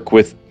 We work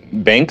with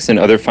banks and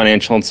other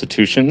financial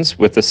institutions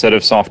with a set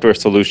of software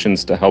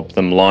solutions to help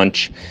them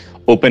launch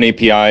open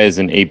APIs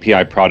and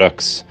API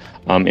products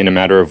in a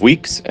matter of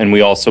weeks. And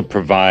we also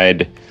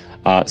provide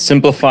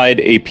simplified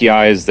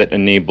APIs that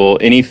enable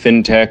any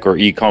fintech or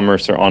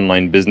e-commerce or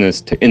online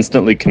business to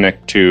instantly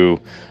connect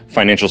to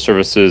financial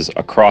services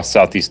across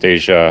Southeast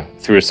Asia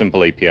through a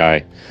simple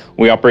API.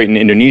 We operate in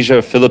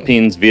Indonesia,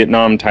 Philippines,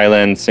 Vietnam,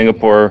 Thailand,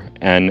 Singapore,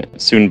 and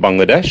soon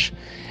Bangladesh.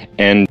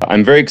 And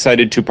I'm very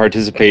excited to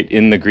participate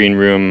in the Green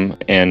Room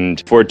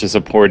and forward to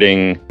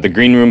supporting the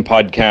Green Room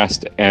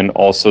podcast and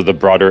also the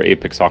broader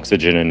Apex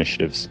Oxygen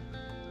initiatives.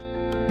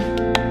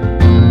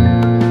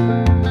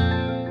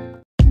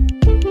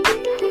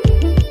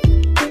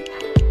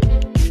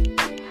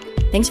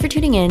 Thanks for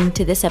tuning in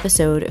to this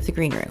episode of The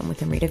Green Room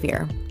with Amrita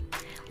Veer.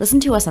 Listen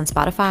to us on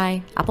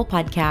Spotify, Apple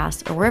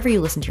Podcasts, or wherever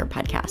you listen to your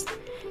podcast.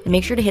 And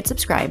make sure to hit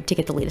subscribe to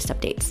get the latest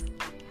updates.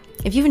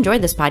 If you've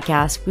enjoyed this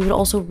podcast, we would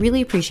also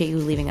really appreciate you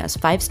leaving us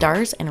 5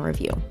 stars and a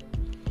review.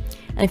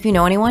 And if you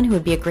know anyone who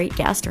would be a great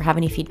guest or have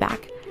any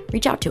feedback,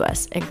 reach out to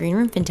us at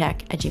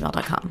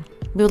greenroomfintech@gmail.com.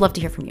 We would love to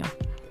hear from you.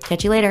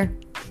 Catch you later.